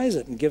despise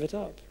it and give it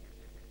up.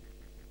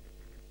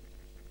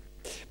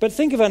 But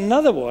think of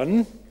another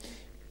one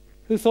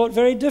who thought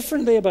very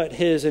differently about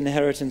his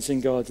inheritance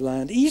in God's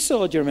land.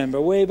 Esau, do you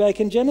remember, way back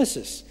in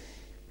Genesis?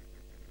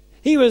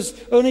 He was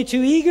only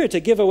too eager to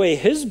give away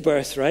his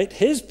birthright,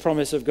 his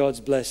promise of God's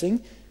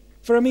blessing,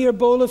 for a mere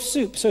bowl of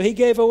soup. So he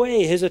gave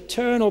away his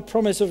eternal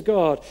promise of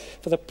God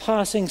for the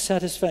passing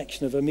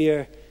satisfaction of a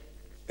mere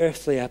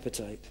earthly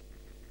appetite.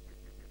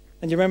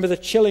 And you remember the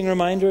chilling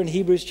reminder in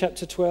Hebrews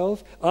chapter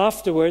 12?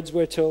 Afterwards,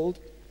 we're told,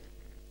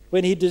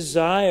 when he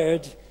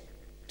desired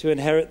to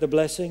inherit the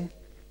blessing,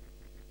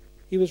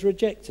 he was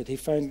rejected. He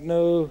found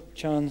no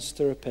chance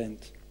to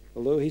repent,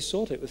 although he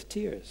sought it with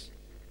tears.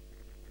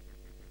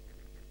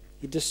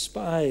 He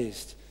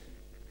despised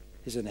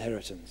his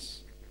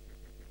inheritance.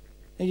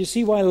 And you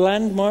see why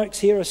landmarks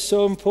here are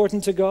so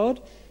important to God,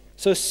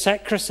 so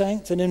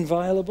sacrosanct and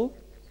inviolable?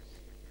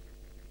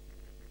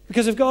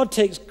 Because if God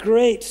takes with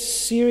great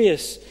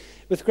seriousness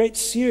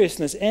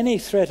any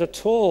threat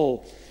at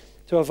all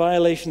to a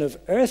violation of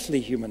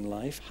earthly human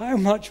life, how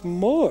much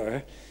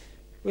more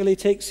will he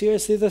take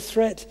seriously the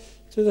threat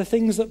to the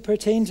things that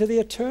pertain to the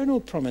eternal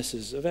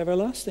promises of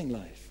everlasting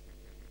life?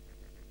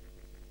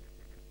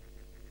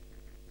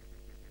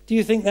 Do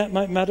you think that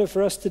might matter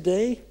for us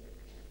today?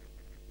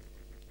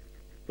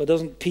 Well,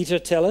 doesn't Peter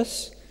tell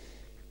us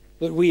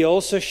that we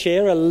also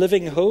share a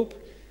living hope,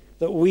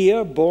 that we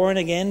are born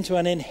again to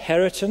an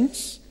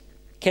inheritance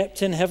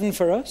kept in heaven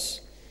for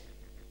us?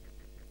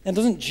 And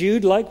doesn't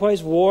Jude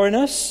likewise warn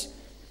us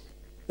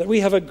that we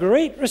have a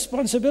great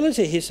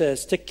responsibility, he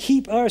says, to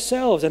keep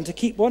ourselves and to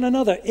keep one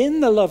another in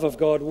the love of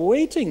God,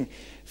 waiting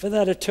for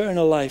that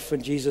eternal life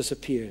when Jesus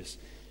appears?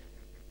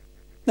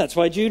 That's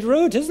why Jude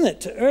wrote, isn't it?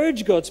 To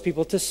urge God's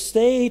people to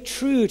stay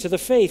true to the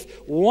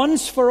faith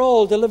once for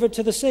all delivered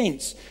to the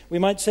saints. We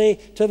might say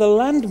to the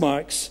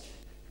landmarks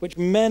which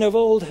men of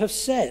old have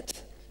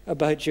set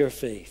about your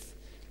faith.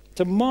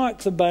 To mark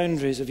the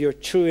boundaries of your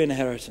true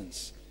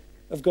inheritance,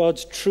 of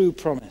God's true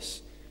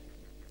promise.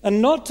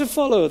 And not to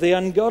follow the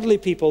ungodly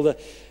people,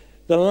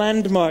 the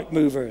landmark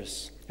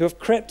movers who have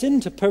crept in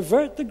to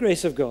pervert the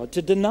grace of God,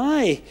 to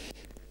deny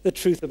the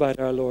truth about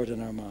our Lord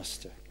and our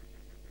Master.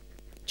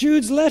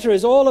 Jude's letter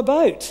is all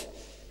about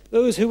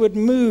those who would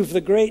move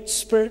the great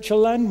spiritual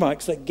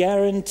landmarks that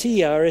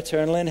guarantee our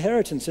eternal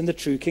inheritance in the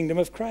true kingdom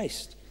of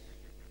Christ.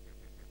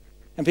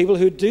 And people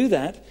who do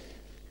that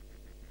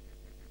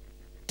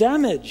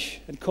damage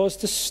and cause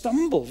to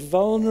stumble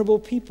vulnerable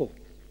people,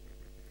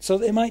 so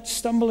they might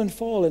stumble and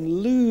fall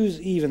and lose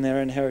even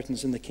their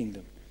inheritance in the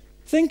kingdom.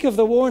 Think of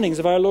the warnings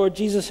of our Lord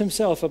Jesus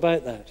himself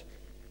about that.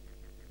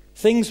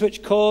 Things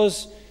which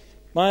cause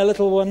my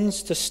little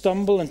ones to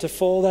stumble and to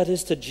fall, that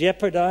is, to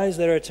jeopardize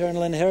their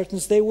eternal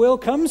inheritance, they will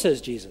come,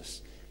 says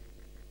Jesus.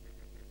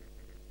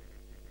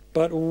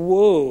 But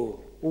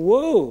woe,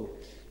 woe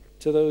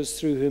to those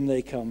through whom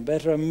they come.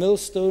 Better a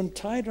millstone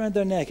tied round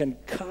their neck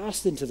and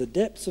cast into the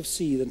depths of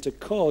sea than to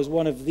cause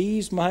one of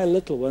these, my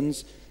little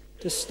ones,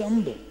 to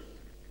stumble.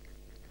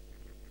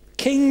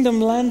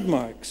 Kingdom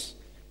landmarks,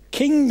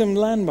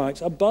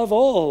 above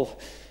all,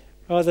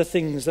 are the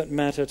things that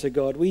matter to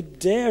God. We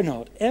dare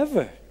not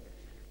ever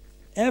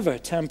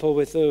tamper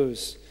with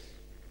those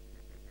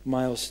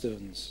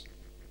milestones.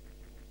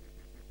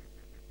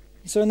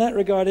 So in that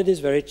regard, it is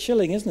very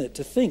chilling, isn't it,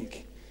 to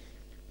think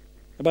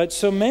about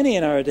so many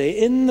in our day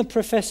in the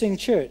professing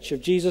church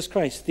of Jesus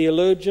Christ,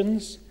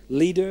 theologians,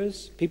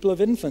 leaders, people of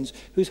influence,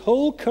 whose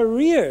whole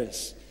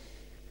careers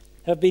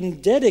have been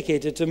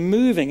dedicated to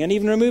moving and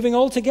even removing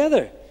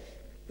altogether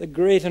the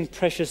great and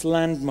precious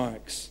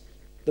landmarks,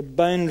 the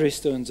boundary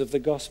stones of the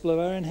gospel of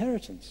our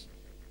inheritance.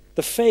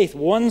 The faith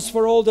once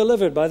for all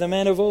delivered by the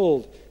men of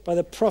old, by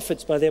the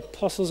prophets, by the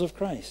apostles of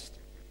Christ.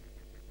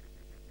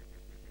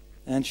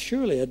 And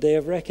surely a day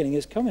of reckoning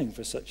is coming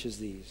for such as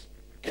these.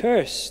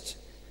 Cursed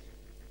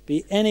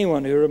be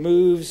anyone who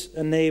removes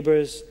a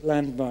neighbor's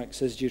landmark,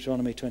 says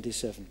Deuteronomy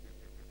 27,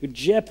 who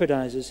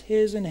jeopardizes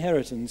his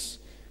inheritance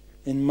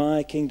in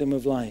my kingdom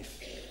of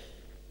life.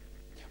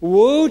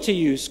 Woe to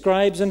you,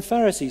 scribes and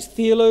Pharisees,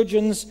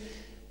 theologians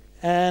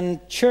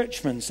and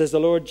churchmen, says the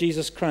Lord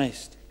Jesus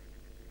Christ.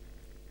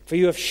 For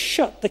you have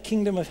shut the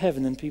kingdom of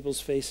heaven in people's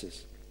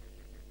faces,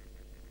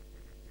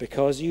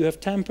 because you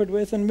have tampered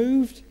with and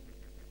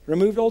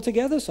removed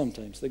altogether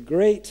sometimes, the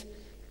great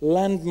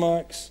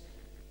landmarks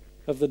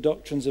of the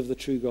doctrines of the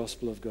true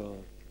gospel of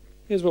God.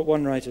 Here's what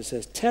one writer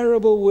says: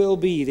 terrible will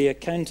be the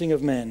accounting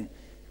of men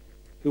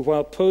who,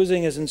 while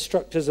posing as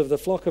instructors of the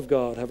flock of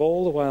God, have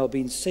all the while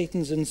been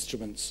Satan's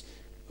instruments,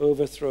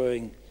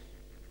 overthrowing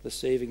the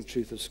saving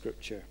truth of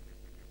Scripture.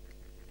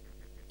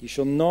 You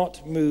shall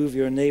not move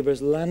your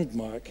neighbor's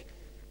landmark,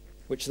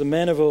 which the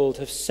men of old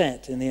have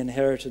set in the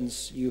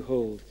inheritance you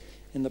hold,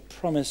 in the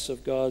promise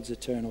of God's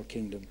eternal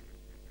kingdom.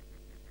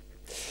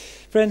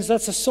 Friends,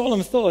 that's a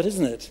solemn thought,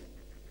 isn't it?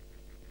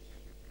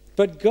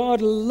 But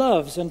God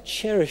loves and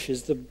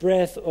cherishes the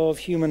breath of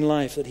human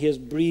life that he has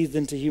breathed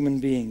into human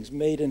beings,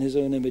 made in his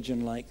own image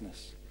and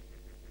likeness.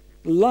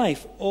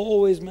 Life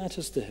always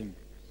matters to him.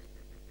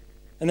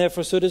 And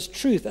therefore so does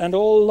truth, and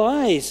all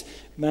lies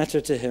matter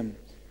to him,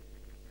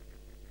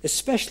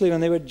 especially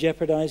when they would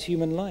jeopardize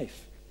human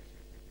life.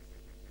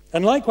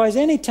 And likewise,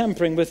 any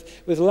tampering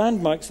with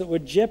landmarks that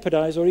would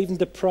jeopardize or even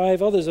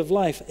deprive others of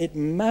life, it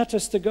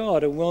matters to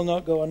God and will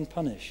not go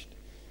unpunished.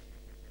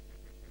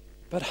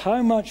 But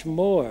how much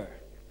more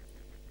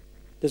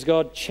does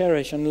God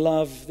cherish and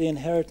love the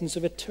inheritance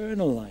of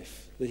eternal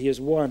life that he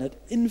has won at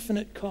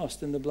infinite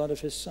cost in the blood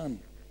of his Son?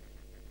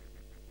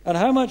 And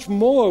how much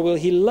more will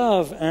he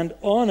love and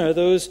honor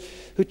those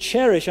who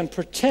cherish and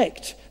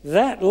protect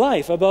that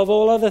life above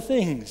all other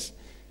things?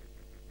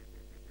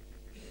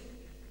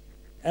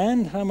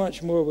 And how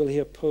much more will he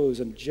oppose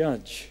and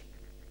judge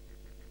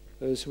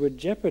those who would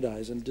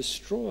jeopardize and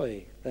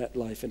destroy that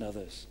life in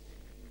others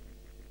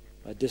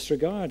by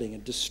disregarding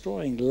and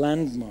destroying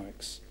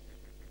landmarks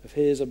of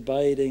his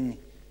abiding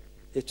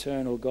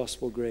eternal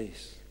gospel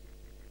grace?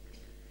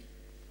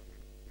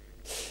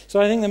 So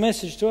I think the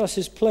message to us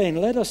is plain.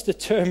 Let us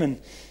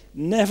determine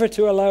never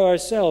to allow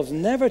ourselves,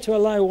 never to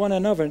allow one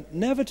another,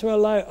 never to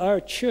allow our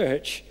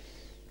church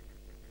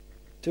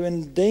to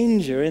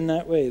endanger in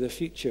that way the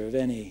future of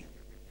any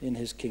in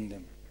his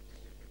kingdom.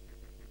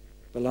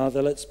 But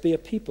rather, let's be a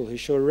people who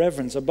show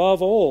reverence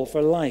above all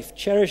for life,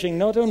 cherishing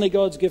not only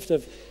God's gift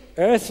of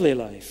earthly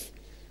life,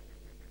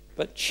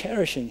 but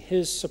cherishing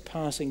his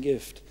surpassing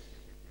gift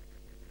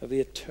of the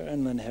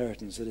eternal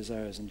inheritance that is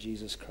ours in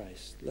Jesus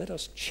Christ. Let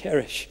us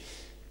cherish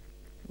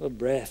the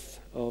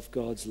breath of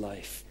God's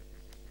life.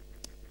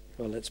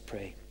 Well, let's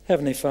pray.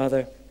 Heavenly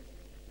Father,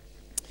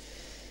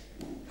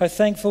 how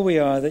thankful we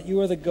are that you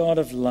are the God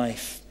of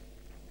life.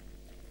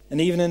 And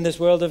even in this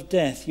world of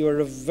death, you are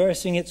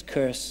reversing its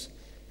curse,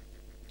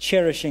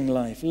 cherishing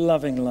life,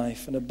 loving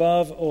life, and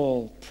above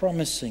all,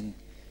 promising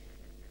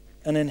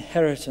an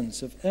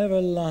inheritance of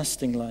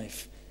everlasting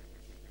life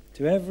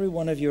to every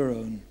one of your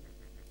own.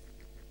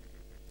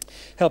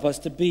 Help us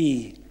to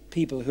be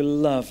people who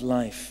love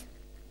life,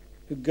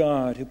 who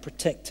guard, who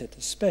protect it,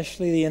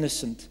 especially the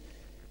innocent,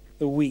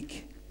 the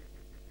weak,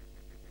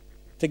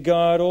 to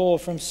guard all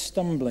from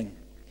stumbling,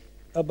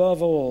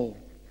 above all,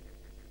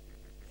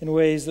 in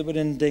ways that would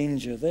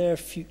endanger their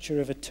future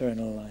of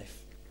eternal life.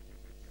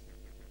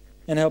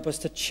 And help us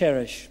to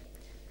cherish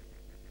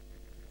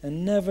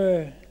and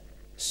never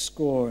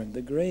scorn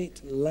the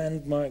great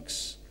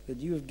landmarks that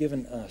you have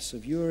given us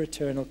of your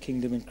eternal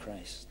kingdom in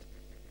Christ.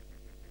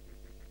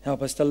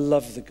 Help us to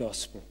love the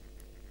gospel,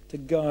 to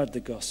guard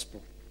the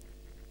gospel,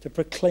 to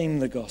proclaim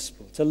the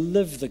gospel, to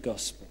live the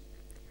gospel,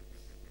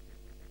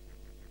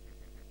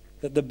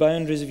 that the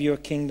boundaries of your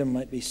kingdom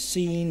might be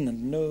seen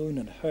and known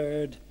and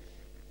heard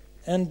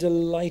and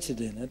delighted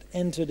in and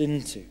entered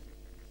into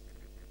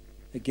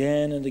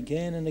again and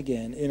again and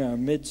again in our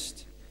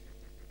midst,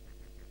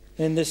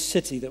 in this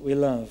city that we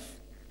love,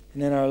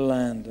 and in our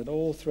land and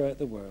all throughout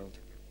the world.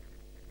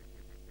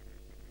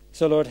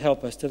 So, Lord,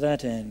 help us to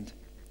that end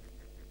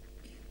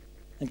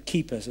and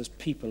keep us as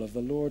people of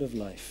the Lord of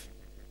life.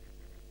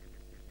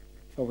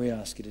 For we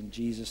ask it in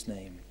Jesus'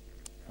 name.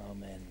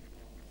 Amen.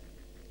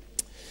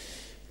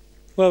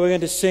 Well, we're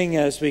going to sing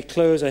as we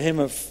close a hymn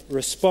of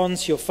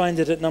response. You'll find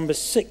it at number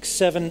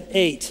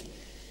 678.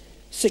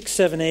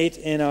 678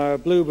 in our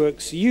blue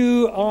books.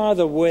 You are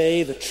the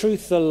way, the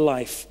truth, the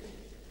life.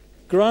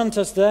 Grant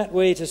us that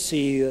way to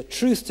see, the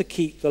truth to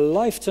keep, the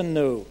life to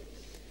know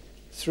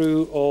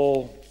through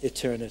all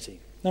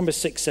eternity. Number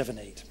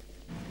 678.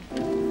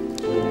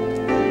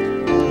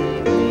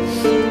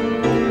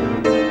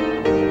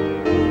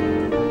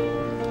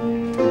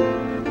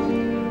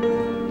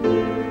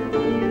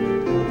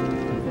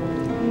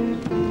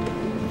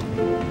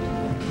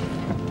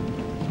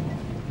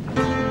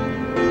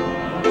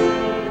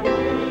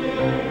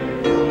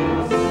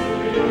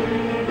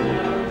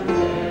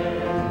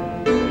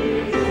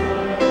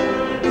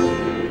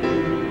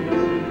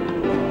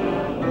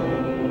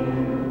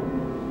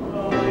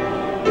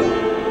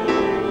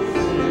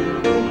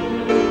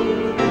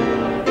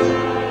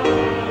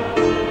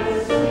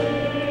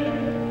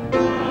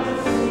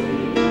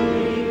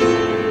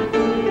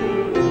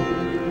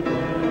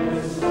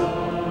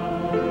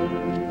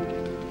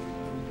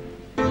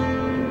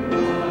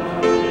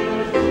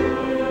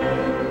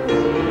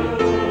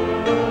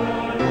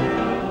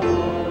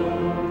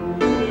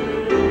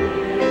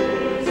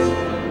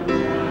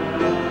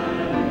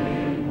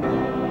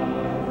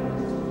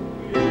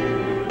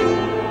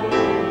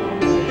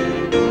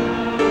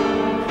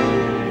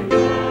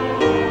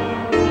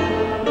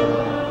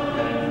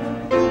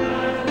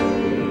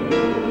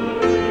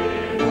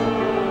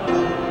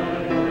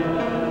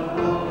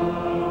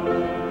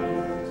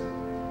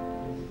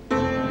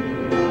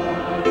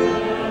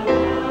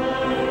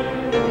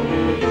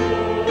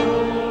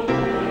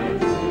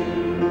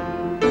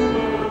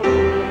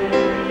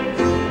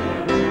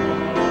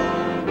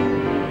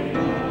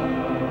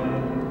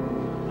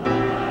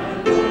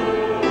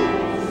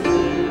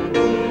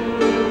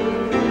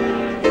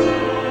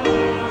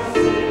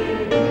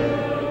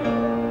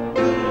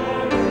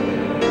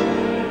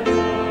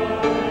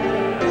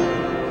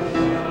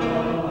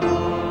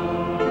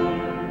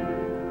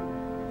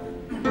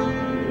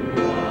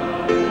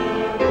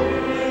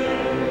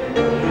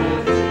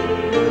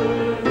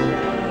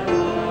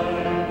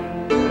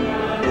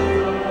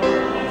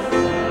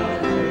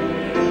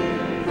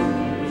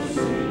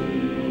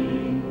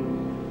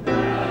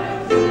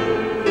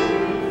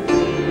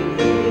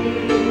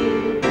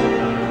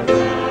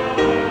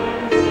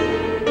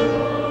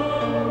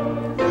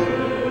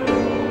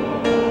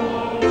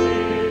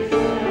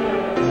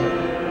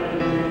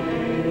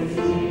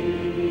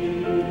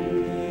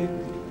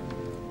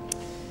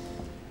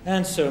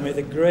 And so may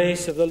the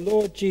grace of the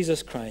Lord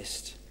Jesus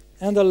Christ,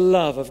 and the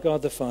love of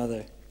God the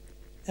Father,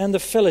 and the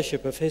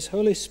fellowship of his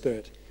Holy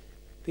Spirit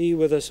be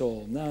with us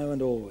all, now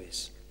and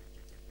always.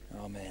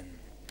 Amen.